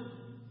Him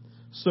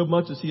so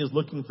much as He is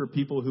looking for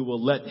people who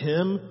will let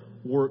Him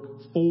work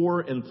for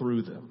and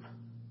through them.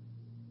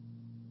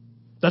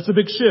 That's a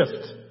big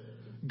shift.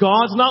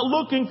 God's not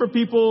looking for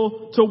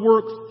people to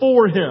work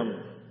for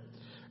Him.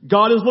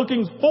 God is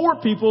looking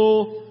for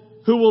people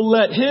who will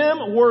let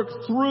Him work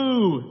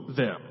through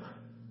them.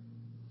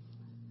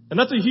 And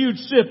that's a huge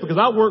shift because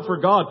I worked for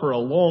God for a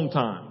long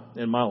time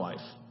in my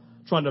life,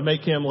 trying to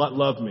make Him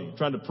love me,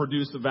 trying to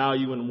produce the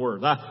value and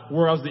worth.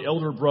 Where I was the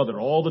elder brother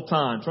all the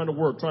time, trying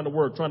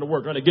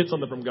to get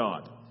something from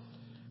God.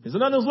 He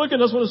said, I'm just looking,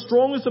 I just want to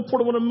strongly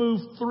support, I want to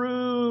move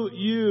through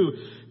you.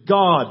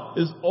 God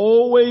is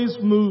always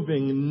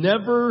moving,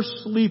 never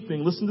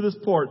sleeping. Listen to this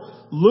part.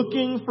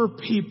 Looking for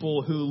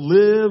people who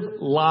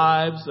live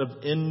lives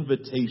of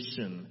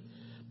invitation.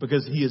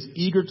 Because He is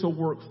eager to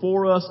work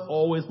for us,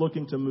 always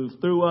looking to move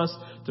through us,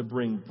 to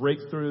bring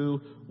breakthrough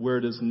where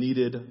it is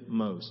needed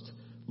most.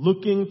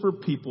 Looking for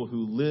people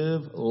who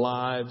live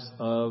lives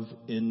of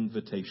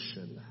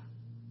invitation.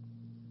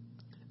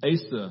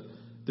 Asa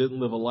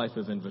didn't live a life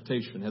of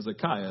invitation.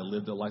 Hezekiah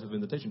lived a life of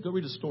invitation. Go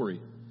read his story.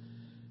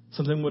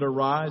 Something would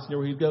arise, you know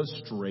where he'd go?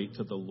 Straight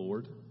to the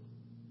Lord.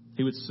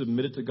 He would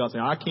submit it to God,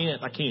 saying, I can't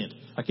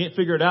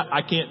figure it out.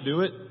 I can't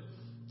do it.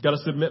 Got to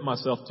submit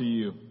myself to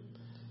you.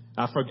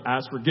 I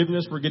ask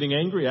forgiveness for getting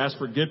angry. I ask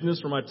forgiveness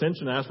for my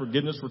tension. I ask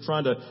forgiveness for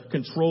trying to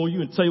control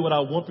you and tell you what I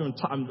want from you.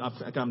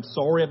 I'm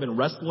sorry. I've been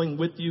wrestling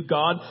with you,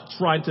 God,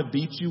 trying to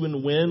beat you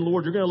and win.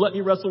 Lord, you're going to let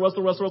me wrestle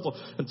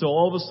until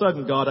all of a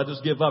sudden, God, I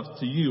just give up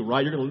to you,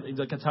 right?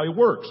 That's how He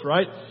works,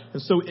 right?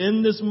 And so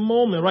in this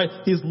moment, right,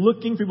 He's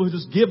looking for people who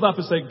just give up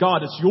and say,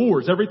 God, it's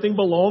yours. Everything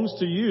belongs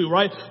to you,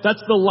 right?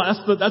 That's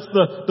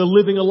the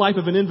living a life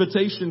of an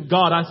invitation.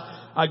 God,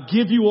 I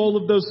give you all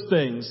of those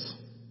things.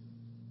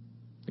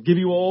 Give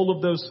you all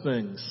of those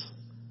things.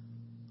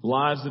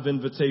 Lives of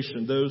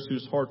invitation. Those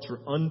whose hearts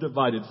are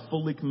undivided,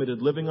 fully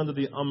committed, living under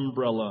the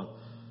umbrella.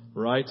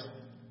 Right?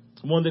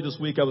 One day this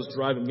week I was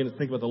driving, beginning to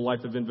think about the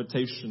life of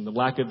invitation, the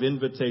lack of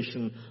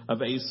invitation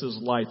of Asa's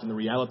life, and the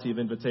reality of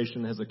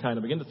invitation as a kind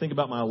of begin to think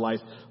about my life,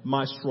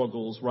 my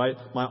struggles, right?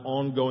 My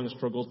ongoing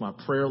struggles, my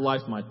prayer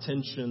life, my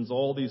tensions,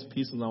 all these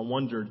pieces. And I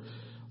wondered,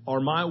 are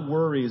my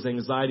worries,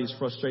 anxieties,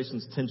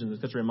 frustrations, tensions,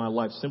 etc. in my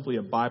life simply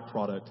a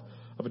byproduct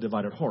of a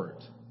divided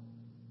heart?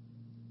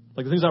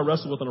 Like the things I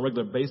wrestle with on a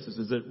regular basis,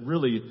 is it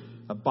really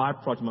a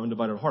byproduct of my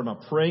undivided heart? Am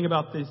I praying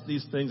about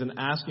these things and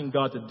asking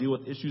God to deal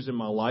with issues in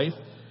my life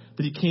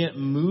that He can't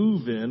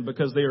move in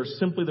because they are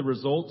simply the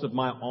results of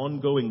my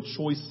ongoing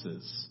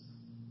choices?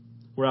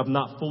 where I've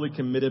not fully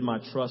committed my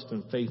trust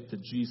and faith to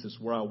Jesus,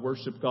 where I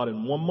worship God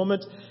in one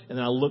moment and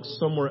then I look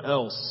somewhere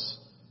else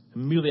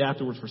immediately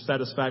afterwards for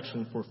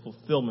satisfaction, for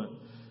fulfillment,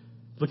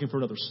 looking for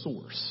another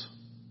source.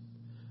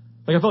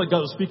 Like I felt like God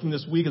was speaking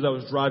this week as I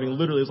was driving.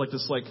 Literally, it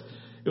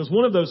was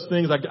one of those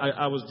things.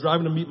 I was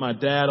driving to meet my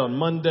dad on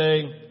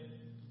Monday,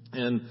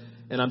 and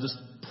I'm just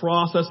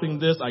processing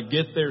this. I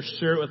get there,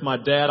 share it with my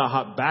dad. I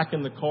hop back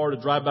in the car to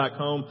drive back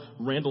home.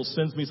 Randall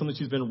sends me something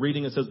she's been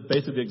reading. It says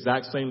basically the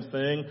exact same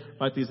thing,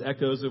 right? These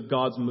echoes of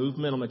God's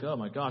movement. I'm like, oh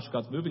my gosh,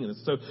 God's moving in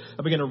this. So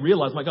I began to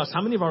realize, my gosh,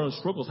 how many of our own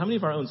struggles, how many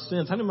of our own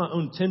sins, how many of my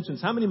own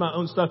tensions, how many of my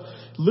own stuff,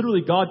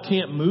 literally God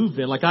can't move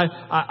in. Like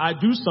I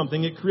do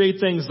something, it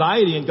creates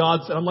anxiety, and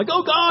and I'm like,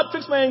 oh God,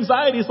 fix my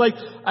anxiety. It's like,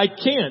 I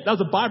can't. That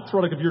was a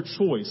byproduct of your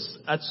choice.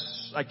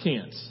 I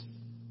can't.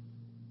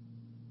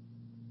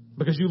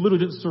 Because you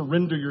literally didn't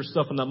surrender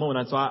yourself in that moment.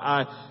 And so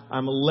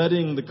I'm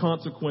letting the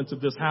consequence of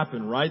this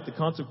happen, right? The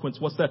consequence,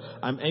 what's that?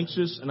 I'm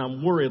anxious and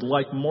I'm worried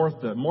like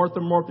Martha. Martha,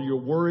 you're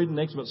worried and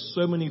anxious about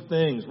so many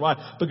things, right?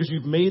 Because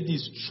you've made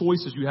these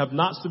choices. You have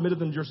not submitted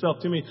them yourself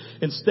to me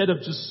instead of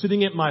just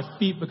sitting at my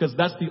feet, because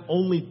that's the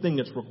only thing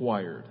that's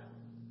required.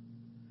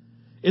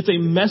 It's a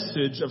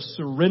message of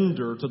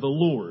surrender to the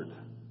Lord.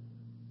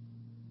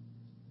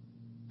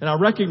 And I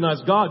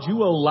recognize, God,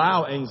 you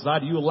allow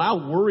anxiety, you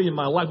allow worry in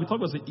my life. We talk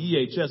about the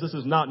EHS. This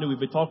is not new. We've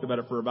been talking about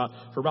it for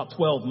about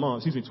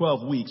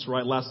 12 weeks,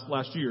 right?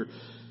 Last year.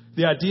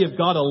 The idea of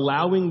God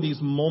allowing these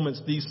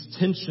moments, these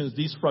tensions,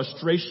 these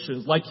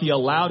frustrations, like He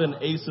allowed in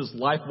Asa's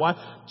life. Why?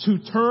 To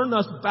turn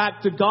us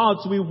back to God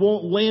so we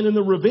won't land in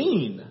the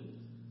ravine.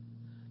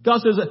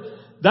 God says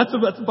that's a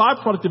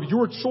byproduct of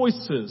your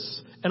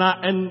choices.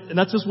 And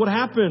that's just what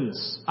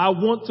happens. I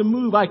want to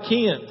move. I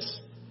can't.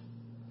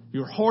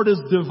 Your heart is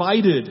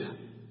divided.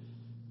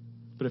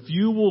 But if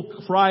you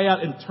will cry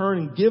out and turn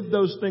and give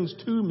those things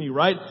to me,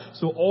 right?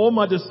 So all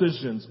my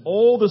decisions,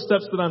 all the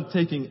steps that I'm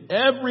taking,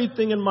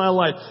 everything in my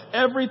life,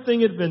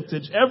 everything at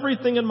Vintage,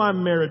 everything in my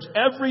marriage,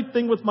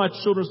 everything with my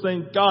children,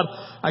 saying, God,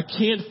 I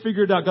can't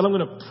figure it out. God, I'm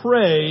going to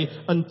pray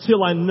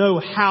until I know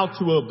how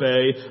to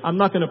obey. I'm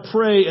not going to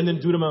pray and then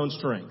do it in my own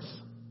strength.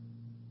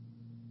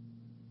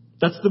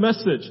 That's the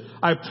message.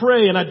 I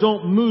pray and I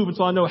don't move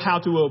until I know how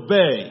to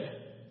obey.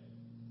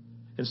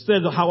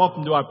 Instead of how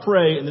often do I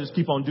pray and then just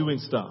keep on doing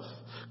stuff.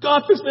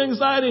 God, fix the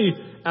anxiety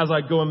as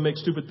I go and make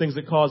stupid things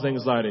that cause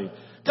anxiety.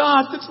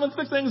 God, fix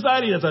the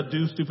anxiety as I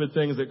do stupid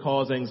things that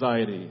cause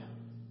anxiety.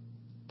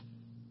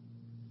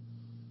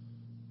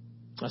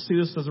 I see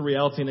this as a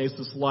reality in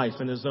Asa's life.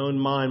 In his own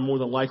mind, more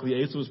than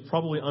likely, Asa was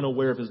probably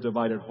unaware of his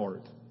divided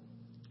heart.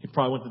 He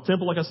probably went to the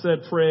temple, like I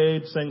said,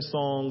 prayed, sang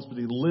songs, but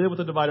he lived with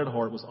a divided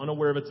heart, was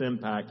unaware of its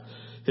impact.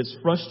 His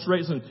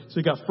frustration, so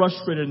he got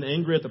frustrated and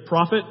angry at the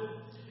prophet.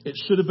 It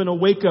should have been a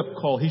wake-up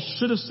call. He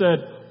should have said,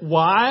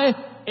 why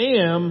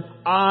am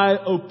I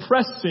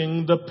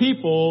oppressing the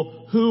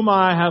people whom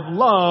I have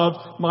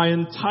loved my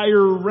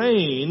entire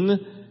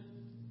reign?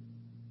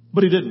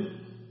 But he didn't.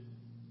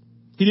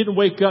 He didn't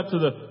wake up to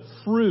the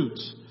fruit,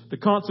 the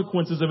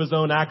consequences of his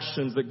own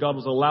actions that God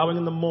was allowing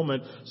in the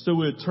moment, so it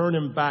would turn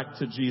him back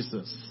to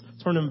Jesus,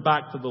 turn him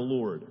back to the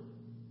Lord.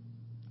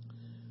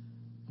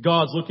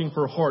 God's looking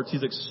for hearts.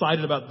 He's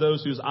excited about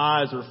those whose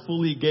eyes are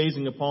fully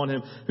gazing upon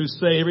Him, who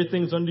say,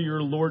 everything's under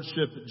your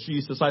lordship,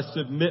 Jesus. I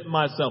submit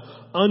myself,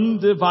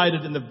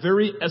 undivided in the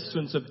very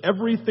essence of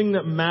everything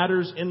that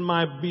matters in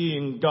my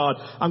being, God.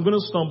 I'm going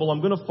to stumble,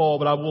 I'm going to fall,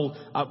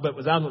 but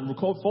without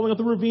falling up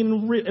the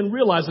ravine and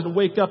realize it and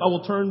wake up, I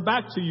will turn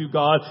back to you,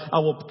 God. I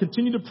will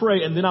continue to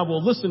pray, and then I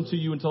will listen to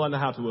you until I know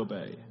how to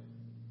obey.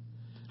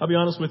 I'll be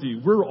honest with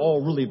you, we're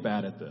all really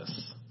bad at this.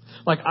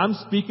 Like, I'm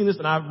speaking this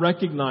and I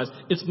recognize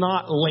it's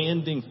not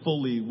landing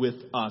fully with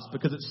us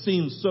because it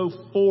seems so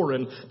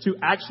foreign to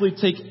actually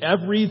take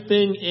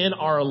everything in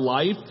our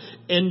life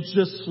and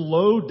just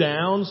slow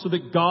down so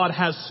that God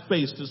has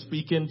space to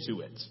speak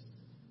into it.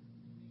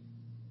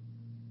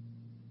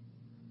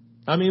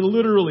 I mean,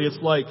 literally, it's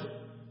like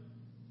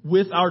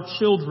with our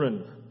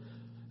children,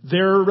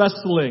 they're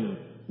wrestling.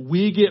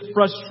 We get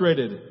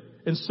frustrated.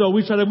 And so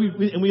we try to,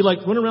 we like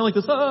run around like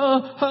this,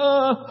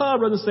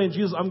 rather than saying,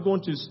 Jesus, I'm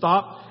going to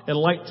stop and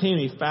like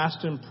Tammy,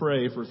 fast and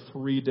pray for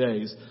 3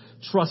 days,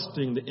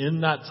 trusting that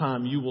in that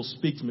time you will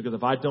speak to me, because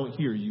if I don't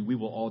hear you, we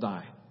will all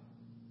die.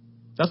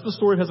 That's the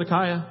story of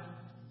Hezekiah.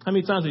 How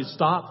many times did he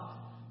stop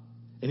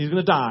and he's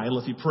going to die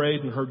unless he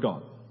prayed and heard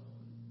God?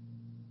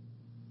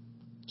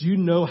 Do you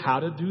know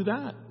how to do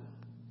that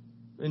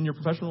in your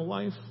professional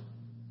life?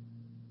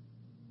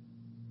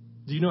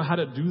 Do you know how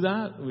to do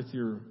that with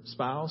your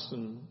spouse?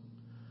 And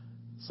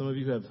some of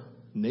you have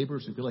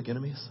neighbors who feel like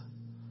enemies.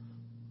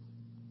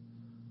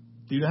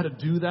 Do you know how to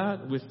do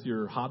that with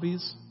your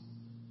hobbies?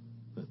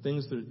 The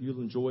things that you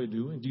enjoy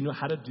doing? Do you know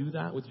how to do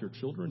that with your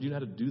children? Do you know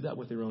how to do that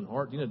with your own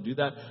heart? Do you know how to do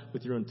that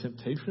with your own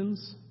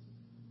temptations?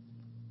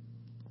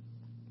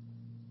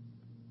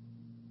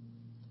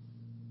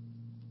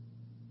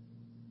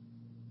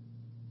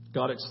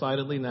 God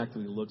excitedly and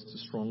actively looks to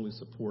strongly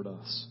support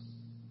us.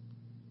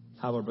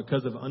 However,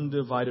 because of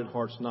undivided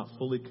hearts not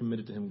fully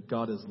committed to Him,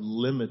 God is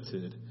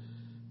limited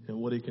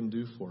and what he can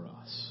do for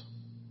us.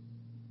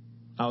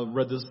 I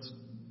read this,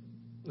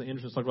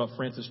 Anderson's talking about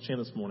Francis Chan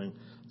this morning.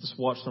 Just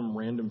watched some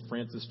random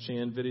Francis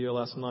Chan video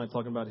last night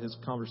talking about his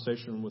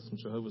conversation with some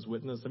Jehovah's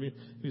Witnesses. Have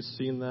you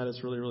seen that?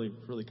 It's really, really,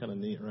 really kind of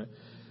neat, right?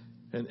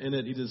 And in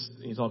it,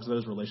 he talks about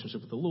his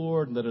relationship with the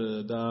Lord and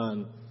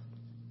da-da-da-da.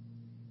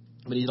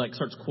 But he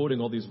starts quoting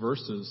all these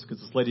verses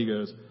because this lady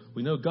goes,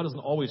 we know God doesn't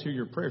always hear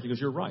your prayers. He goes,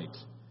 you're right.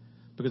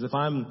 Because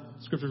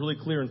Scripture's really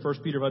clear in 1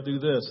 Peter, if I do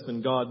this,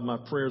 then God, my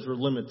prayers are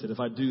limited.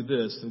 If I do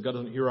this, then God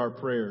doesn't hear our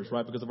prayers,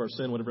 right? Because of our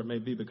sin, whatever it may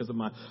be, because of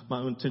my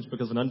own intention,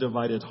 because of an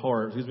undivided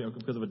heart,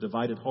 because of a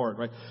divided heart,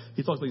 right?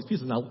 He talks about these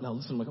pieces. Now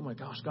listen, I'm like, oh my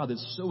gosh, God,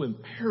 it's so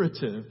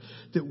imperative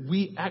that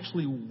we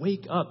actually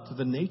wake up to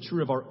the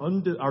nature of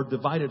our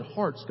divided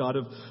hearts, God,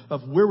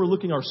 of where we're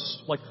looking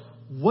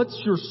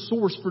what's your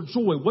source for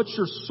joy? What's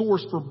your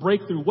source for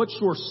breakthrough? What's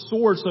your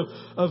source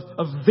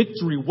of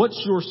victory?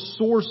 What's your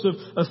source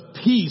of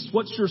peace?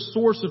 What's your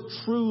source of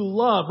true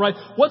love, right?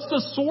 What's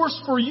the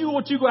source for you,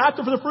 what you go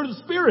after for the fruit of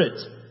the Spirit?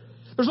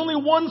 There's only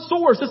one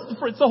source.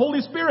 It's the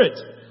Holy Spirit.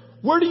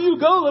 Where do you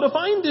go to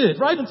find it,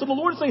 right? And so the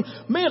Lord is saying,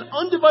 man,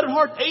 undivided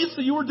heart,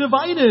 Asa, you were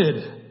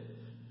divided.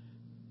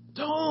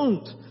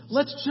 Don't.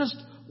 Let's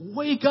just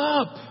wake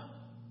up.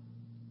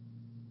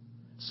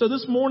 So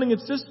this morning,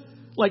 it's just,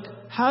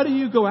 how do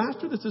you go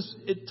after this?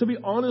 To be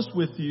honest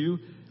with you,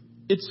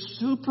 it's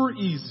super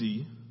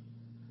easy,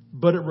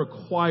 but it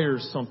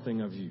requires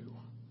something of you.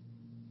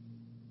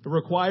 It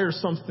requires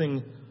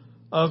something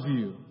of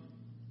you.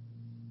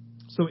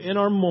 So in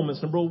our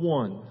moments, number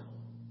one,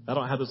 I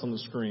don't have this on the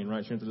screen,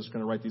 right? You have to just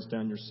kind of write these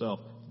down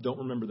yourself. Don't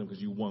remember them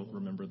because you won't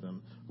remember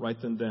them.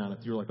 Write them down.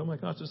 If you're like, oh my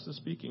gosh, this is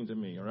speaking to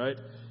me, all right?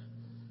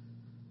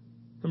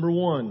 Number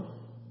one,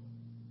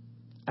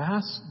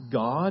 ask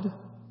God,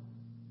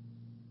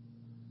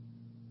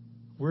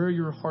 where are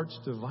your hearts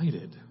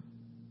divided?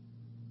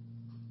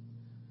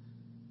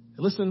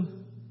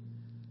 Listen,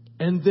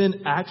 and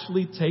then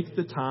actually take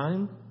the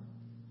time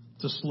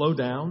to slow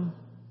down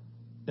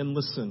and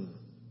listen.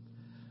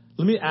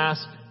 Let me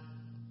ask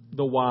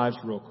the wives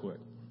real quick.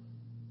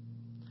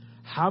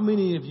 How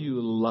many of you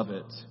love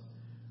it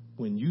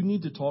when you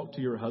need to talk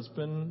to your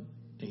husband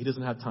and he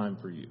doesn't have time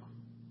for you?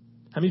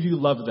 How many of you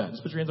love that?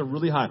 Just put your hands up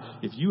really high.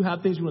 If you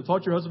have things you want to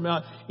talk to your husband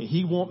about and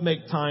he won't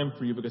make time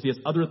for you because he has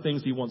other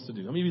things he wants to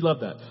do. How many of you love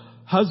that?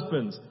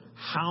 Husbands,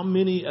 how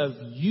many of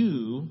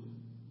you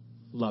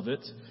love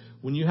it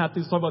when you have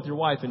things to talk about with your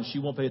wife and she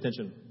won't pay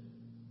attention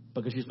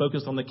because she's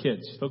focused on the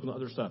kids, she's focused on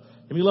other stuff? How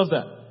many of you love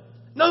that?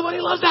 Nobody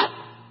loves that.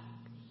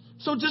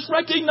 So just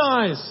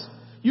recognize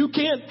you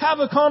can't have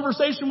a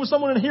conversation with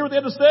someone and hear what they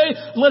have to say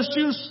unless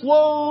you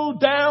slow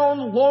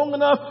down long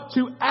enough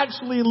to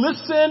actually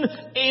listen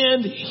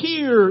and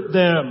hear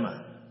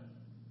them.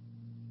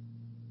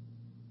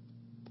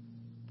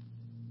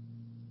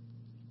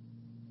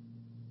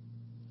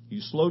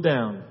 You slow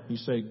down. You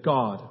say,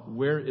 God,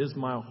 where is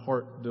my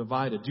heart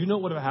divided? Do you know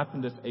what would have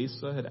happened if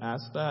Asa had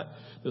asked that?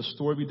 The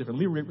story would be different.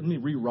 Let me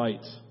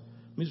rewrite.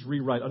 Let me just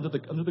rewrite under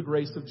the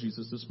grace of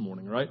Jesus this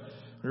morning, right?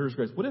 Under His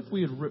grace. What if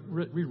we had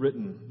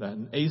rewritten that?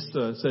 And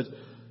Asa said,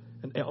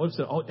 and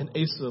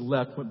Asa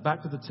left, went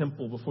back to the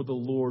temple before the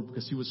Lord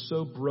because he was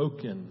so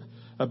broken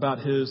about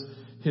his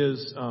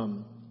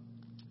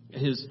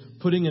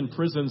putting in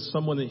prison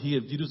someone that he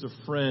had viewed as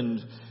a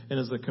friend and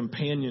as a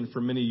companion for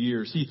many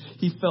years.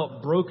 He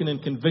felt broken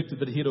and convicted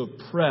that he had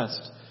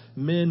oppressed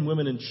men,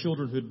 women, and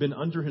children who had been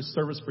under his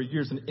service for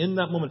years. And in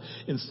that moment,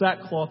 in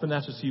sackcloth and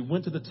ashes, he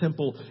went to the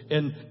temple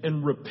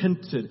and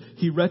repented.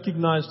 He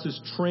recognized his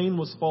train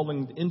was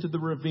falling into the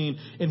ravine,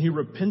 and he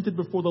repented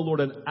before the Lord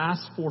and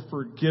asked for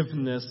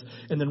forgiveness.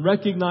 And then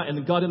recognized,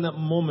 and God in that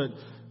moment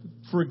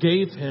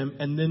forgave him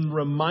and then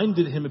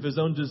reminded him of his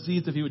own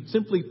disease. If he would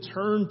simply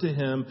turn to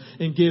him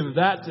and give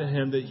that to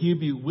him, that he'd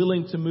be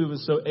willing to move. And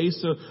so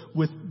Asa,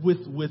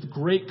 with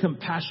great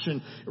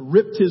compassion,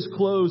 ripped his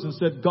clothes and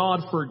said, God,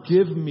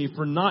 forgive me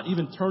for not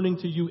even turning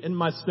to you in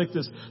my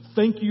sickness.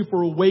 Thank you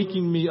for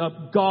waking me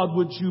up. God,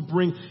 would you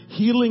bring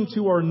healing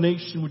to our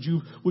nation?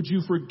 Would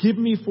you forgive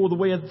me for the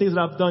way of the things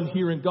that I've done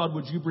here? And God,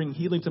 would you bring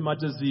healing to my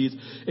disease?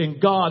 And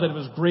God, out of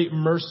his great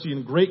mercy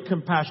and great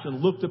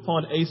compassion, looked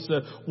upon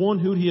Asa, one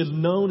who he has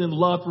known and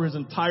loved for his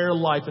entire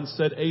life, and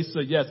said,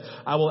 Asa, yes,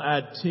 I will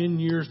add 10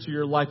 years to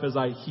your life as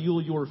I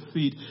heal your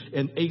feet.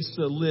 And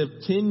Asa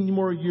lived 10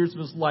 more years of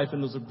his life,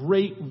 and there was a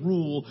great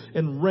rule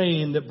and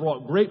reign that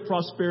brought great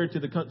prosperity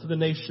to the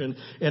nation.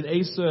 And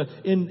Asa,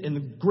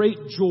 in great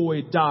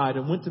joy, died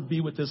and went to be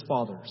with his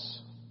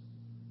fathers.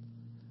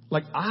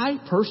 I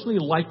personally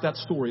like that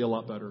story a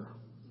lot better.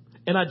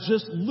 And I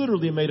just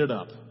literally made it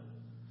up.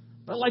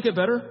 But I like it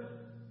better.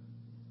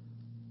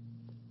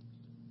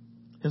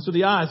 And so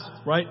the eyes,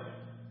 right?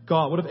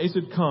 God, what if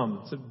Asa had come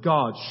and said,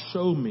 God,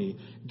 show me,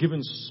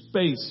 given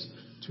space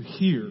to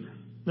hear.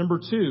 Number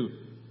two,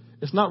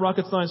 it's not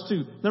rocket science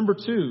too. Number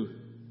two,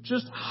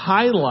 just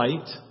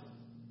highlight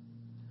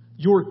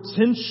your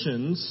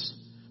tensions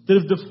that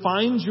have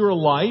defined your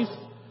life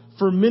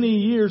for many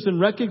years and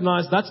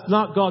recognize that's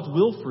not God's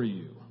will for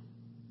you.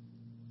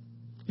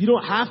 You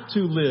don't have to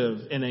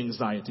live in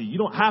anxiety. You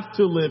don't have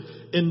to live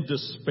in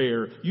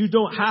despair. You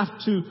don't have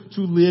to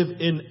live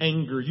in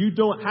anger. You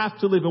don't have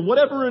to live in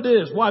whatever it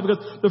is. Why? Because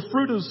the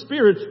fruit of the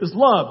Spirit is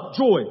love,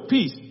 joy,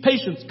 peace,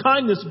 patience,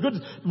 kindness,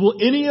 goodness. Will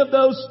any of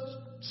those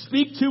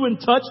speak to and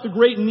touch the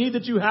great need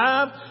that you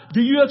have? Do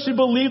you actually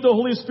believe the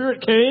Holy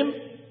Spirit came?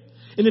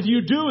 And if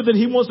you do, then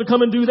He wants to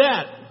come and do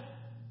that.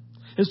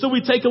 And so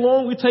we take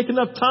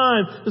enough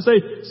time to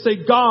say,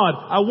 God,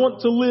 I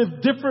want to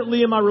live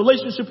differently in my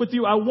relationship with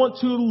you. I want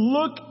to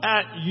look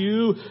at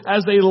you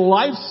as a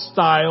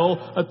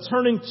lifestyle,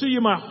 turning to you.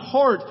 My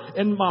heart,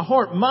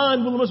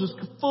 mind, will, and emotions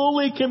is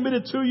fully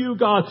committed to you,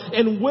 God.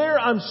 And where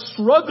I'm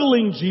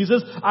struggling,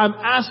 Jesus, I'm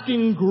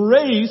asking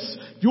grace,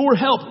 your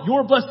help,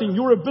 your blessing,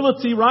 your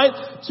ability, right?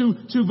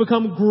 To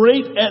become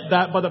great at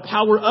that by the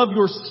power of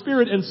your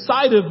Spirit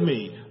inside of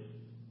me.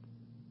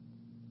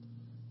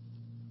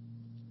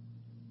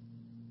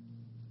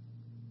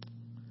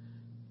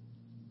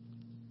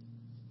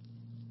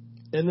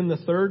 And then the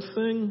third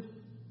thing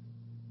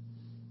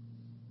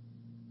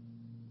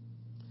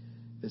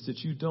is that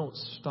you don't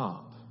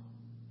stop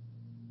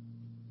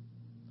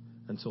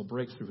until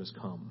breakthrough has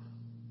come.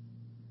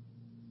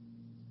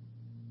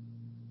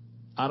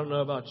 I don't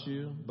know about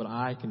you, but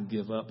I can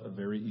give up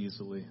very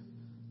easily.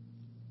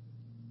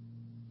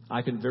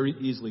 I can very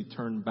easily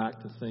turn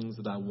back to things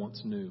that I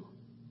once knew.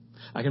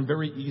 I can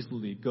very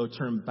easily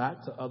turn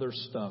back to other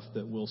stuff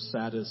that will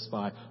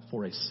satisfy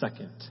for a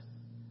second.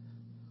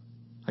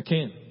 I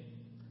can.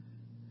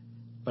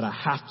 But I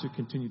have to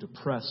continue to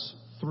press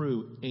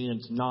through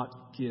and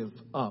not give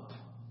up.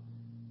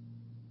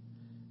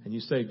 And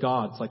you say,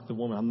 God, it's like the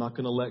woman, I'm not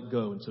going to let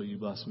go until you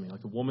bless me.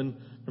 Like the woman,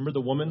 remember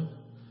the woman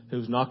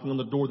who's knocking on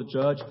the door of the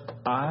judge?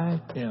 I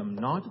am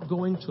not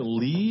going to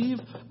leave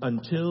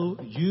until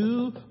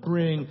you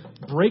bring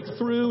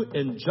breakthrough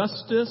and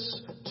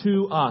justice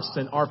to us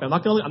and our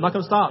family. I'm not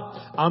going to stop.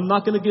 I'm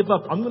not going to give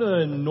up. I'm going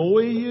to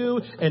annoy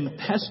you and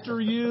pester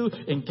you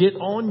and get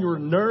on your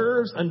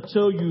nerves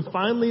until you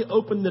finally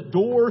open the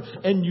door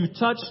and you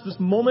touch this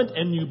moment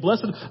and you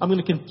bless it. I'm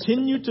going to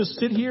continue to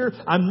sit here.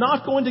 I'm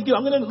not going to give.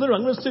 I'm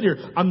going to sit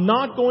here. I'm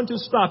not going to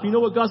stop. You know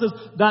what God says?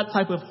 That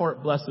type of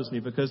heart blesses me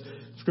because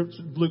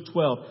Scripture, Luke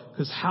 12,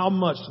 because how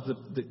much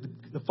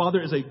the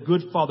Father is a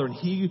good Father and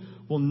He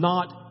will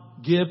not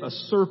give a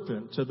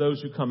serpent to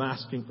those who come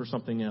asking for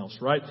something else,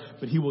 right?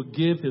 But He will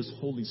give His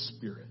Holy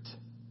Spirit.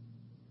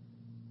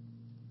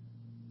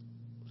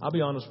 I'll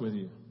be honest with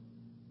you.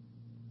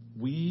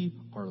 We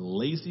are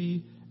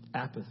lazy,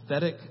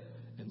 apathetic,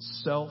 and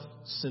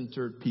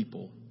self-centered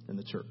people in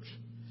the church.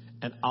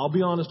 And I'll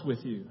be honest with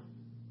you.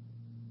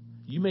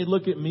 You may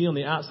look at me on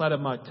the outside of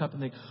my cup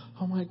and think,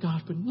 oh my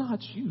gosh, but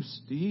not you,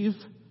 Steve.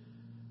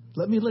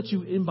 Let me let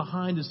you in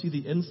behind to see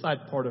the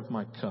inside part of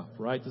my cup,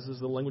 right? This is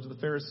the language of the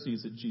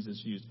Pharisees that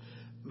Jesus used.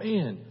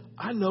 Man,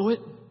 I know it.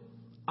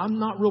 I'm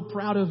not real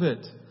proud of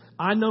it.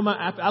 I know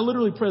I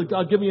literally pray,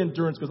 God, give me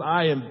endurance because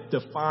I am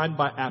defined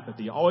by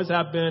apathy. I always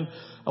have been.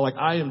 Like,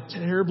 I am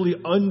terribly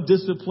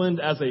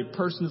undisciplined as a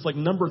person. It's like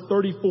number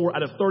 34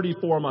 out of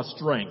 34 of my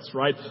strengths,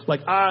 right?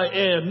 Like, I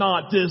am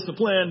not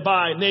disciplined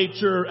by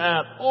nature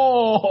at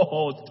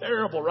all. It's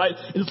terrible, right?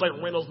 It's like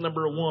Reynolds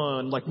number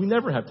 1. Like, we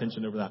never have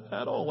tension over that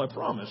at all, I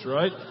promise,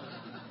 right?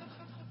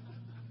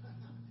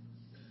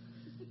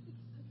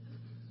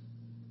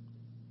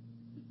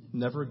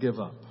 Never give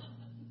up.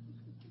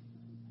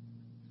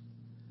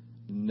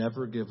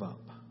 Never give up.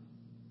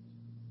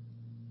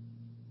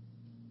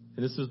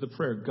 And this is the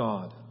prayer.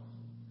 God,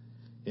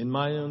 in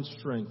my own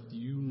strength,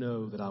 you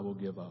know that I will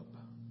give up.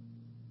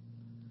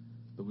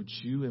 But would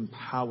you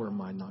empower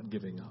my not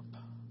giving up?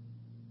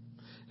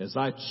 As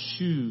I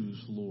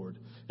choose, Lord,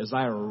 as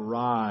I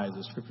arise,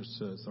 as Scripture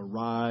says,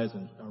 arise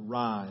and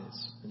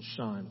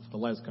shine, for the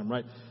light has come,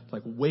 right? It's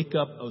like, wake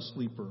up, O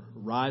sleeper,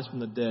 rise from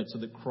the dead so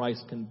that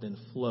Christ can then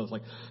flow. It's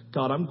like,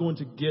 God, I'm going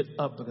to get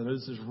up because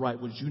this is right.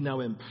 Would you now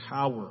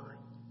empower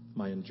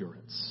my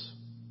endurance?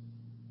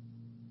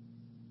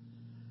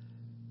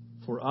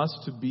 For us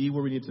to be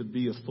where we need to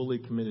be, fully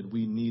committed,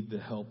 we need the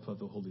help of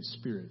the Holy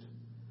Spirit.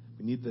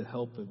 We need the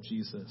help of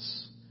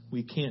Jesus.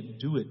 We can't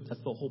do it. That's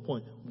the whole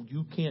point.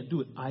 You can't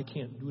do it. I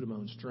can't do it in my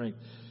own strength.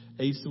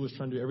 Asa was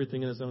trying to do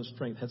everything in his own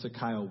strength.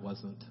 Hezekiah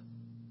wasn't.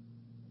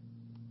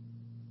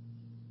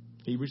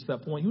 He reached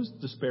that point. He was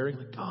despairing.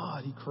 Like,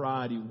 God, he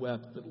cried, he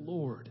wept. But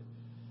Lord.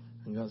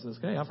 And God says,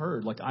 okay, I've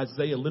heard. Like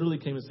Isaiah literally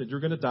came and said, you're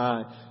going to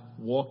die.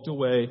 Walked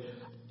away.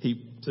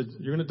 He said,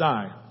 you're going to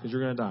die because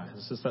you're going to die.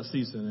 It's just that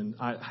season.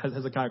 And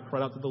Hezekiah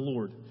cried out to the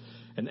Lord.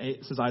 And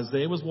it says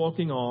Isaiah was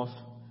walking off.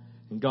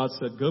 And God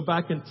said, go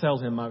back and tell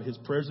him his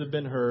prayers have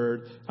been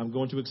heard. I'm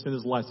going to extend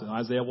his life. So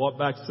Isaiah walked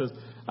back and says,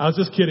 I was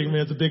just kidding,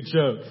 man. It's a big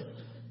joke.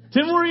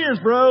 10 more years,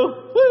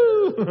 bro.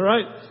 Woo!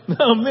 Right?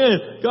 No,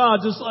 man. God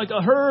just like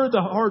I heard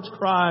the heart's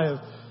cry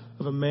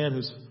of a man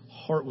whose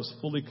heart was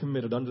fully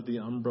committed under the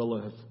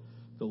umbrella of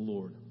the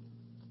Lord.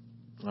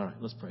 All right,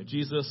 let's pray.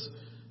 Jesus,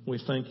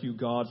 we thank you,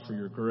 God, for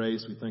your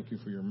grace. We thank you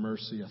for your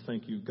mercy. I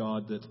thank you,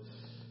 God, that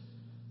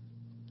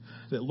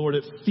Lord,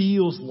 it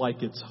feels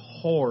like it's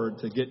hard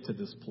to get to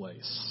this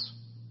place.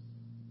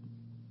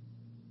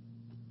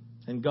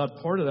 And God,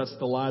 part of that's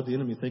the lie of the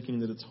enemy, thinking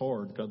that it's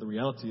hard. God, the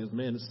reality is,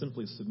 man, it's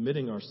simply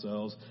submitting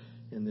ourselves,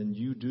 and then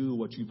you do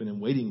what you've been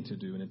waiting to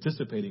do and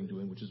anticipating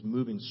doing, which is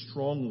moving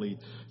strongly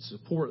to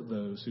support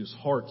those whose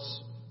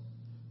hearts,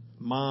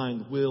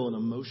 mind, will, and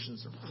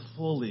emotions are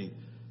fully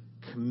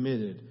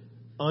committed,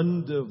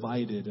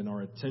 undivided in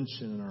our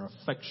attention and our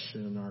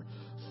affection and our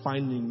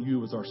finding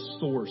you as our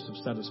source of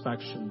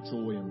satisfaction,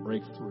 joy, and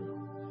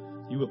breakthrough.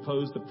 You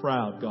oppose the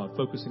proud, God,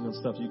 focusing on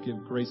stuff. You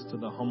give grace to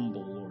the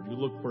humble, Lord. You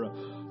look for a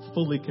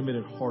fully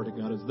committed heart,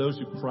 God, as those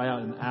who cry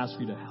out and ask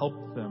you to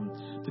help them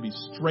to be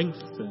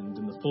strengthened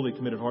in the fully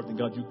committed heart. And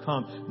God, you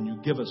come and you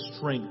give us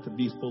strength to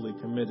be fully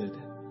committed.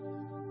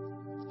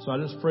 So I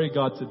just pray,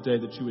 God, today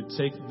that you would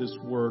take this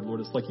word,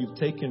 Lord. It's like you've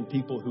taken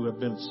people who have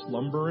been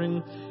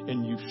slumbering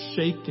and you've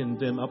shaken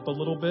them up a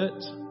little bit.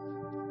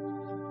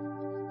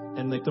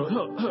 And they go,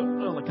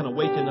 like kind of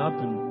waking up.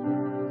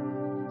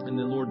 And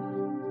then, Lord,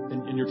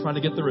 and you're trying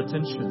to get their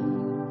attention.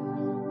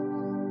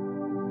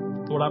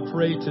 Lord, I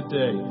pray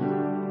today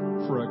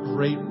for a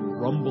great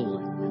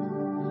rumbling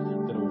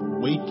that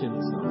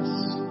awakens us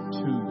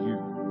to you.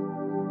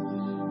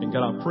 And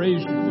God, I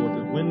praise you, Lord,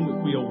 that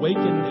when we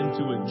awaken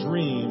into a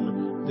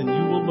dream, then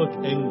you will look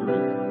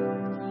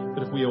angry.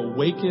 But if we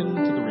awaken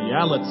to the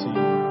reality,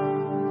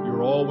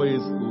 you're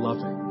always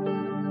loving.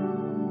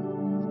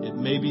 It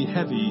may be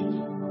heavy,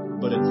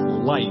 but it's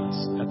light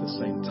at the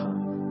same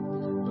time.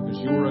 Because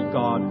you're a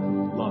God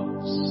who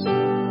loves.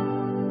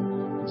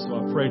 And so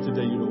I pray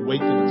today you'd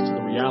awaken us to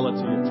the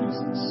reality of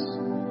Jesus.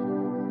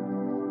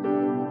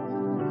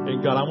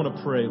 And God, I want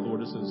to pray,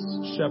 Lord, as a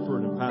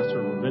shepherd and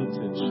pastor of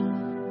Vintage.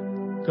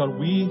 God,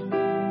 we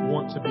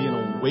want to be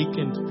an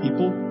awakened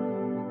people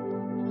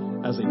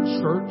as a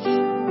church.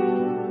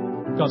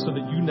 God, so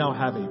that you now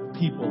have a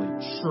people,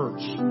 a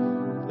church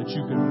that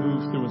you can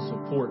move through and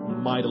support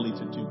mightily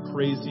to do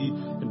crazy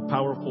and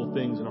powerful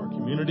things in our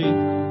community,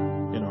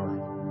 in our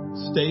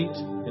state,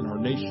 in our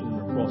nation,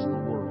 and across the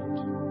world.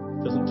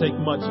 It doesn't take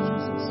much,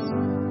 Jesus.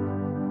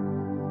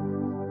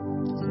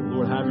 So,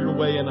 Lord, have your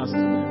way in us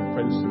today. We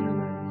pray this in your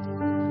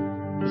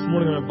name. This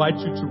morning, I invite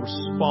you to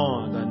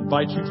respond. I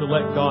invite you to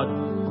let God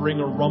bring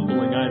a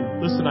rumbling.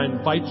 I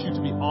invite you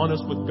to be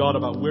honest with God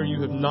about where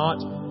you have not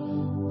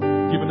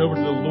given over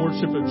to the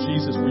lordship of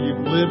Jesus, where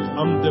you've lived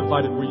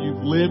undivided, where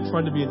you've lived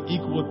trying to be an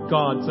equal with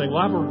God, saying,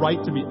 well, I have a right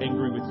to be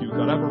angry with you,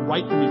 God. I have a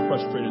right to be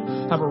frustrated.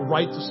 I have a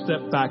right to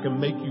step back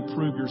and make you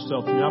prove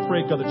yourself to me. I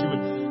pray, God, that you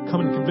would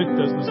come and convict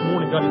us this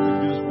morning, God, if you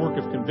do this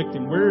work of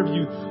convicting. Where are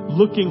you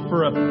looking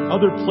for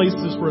other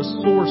places for a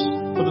source,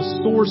 for the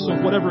source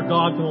of whatever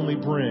God can only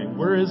bring?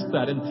 Where is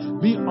that?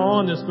 And be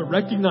honest, but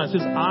recognize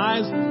his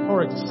eyes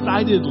are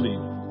excitedly,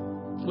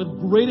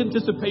 with great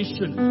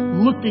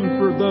anticipation, looking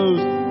for those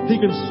he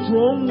can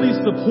strongly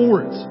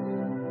support.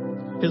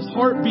 His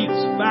heart beats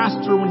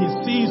faster when he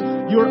sees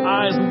your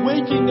eyes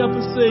waking up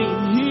and saying,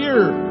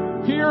 here,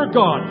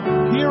 God,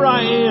 here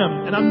I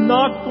am, and I'm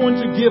not going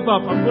to give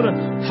up. I'm going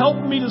to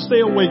help me to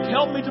stay awake.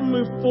 Help me to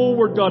move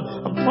forward, God.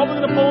 I'm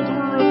probably going to fall into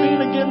a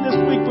ravine again this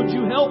week, but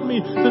you help me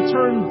to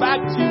turn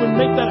back to you and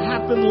make that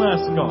happen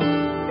less, God.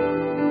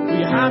 We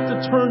have to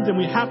turn them.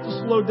 We have to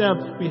slow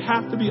down. We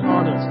have to be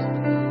honest.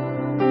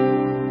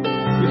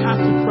 We have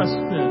to press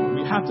in.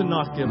 We have to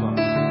not give up.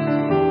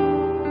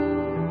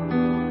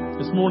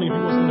 This morning, if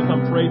you want someone to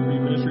come pray for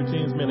you, ministry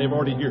teams, man, they're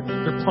already here.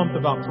 They're pumped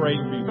about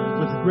praying for you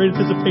with great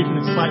anticipation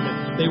and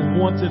excitement. They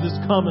want to just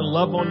come and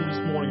love on you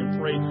this morning and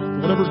pray for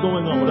whatever's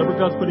going on, whatever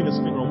God's putting his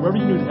finger on, wherever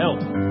you need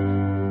help.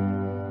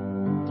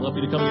 I'd love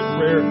you to come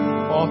get prayer.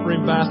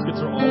 Offering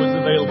baskets are always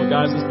available.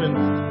 Guys,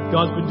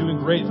 God's been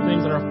doing great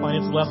things in our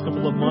finances the last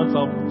couple of months.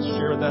 I'll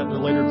share that in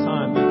a later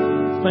time.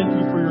 But thank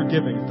you for your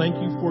giving.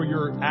 Thank you for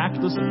your act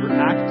of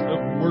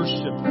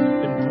worship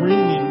and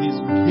bringing these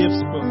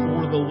gifts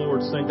before the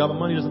Lord, saying, God, the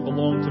money doesn't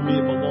belong to me,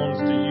 it belongs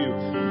to you.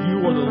 You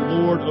are the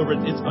Lord over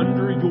it. It's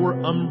under your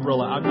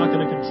umbrella. I'm not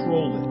going to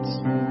control it.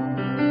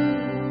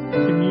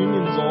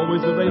 Communion is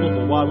always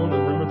available. Why? We want to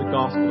remember the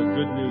gospel, the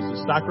good news,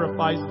 the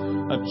sacrifice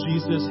of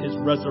Jesus, his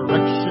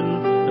resurrection,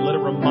 and let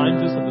it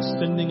remind us of the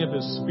sending of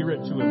his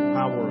Spirit to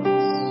empower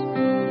us.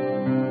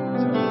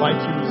 So I invite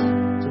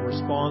you to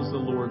respond as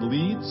the Lord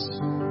leads.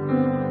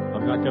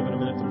 I've got Kevin a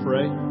minute to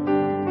pray.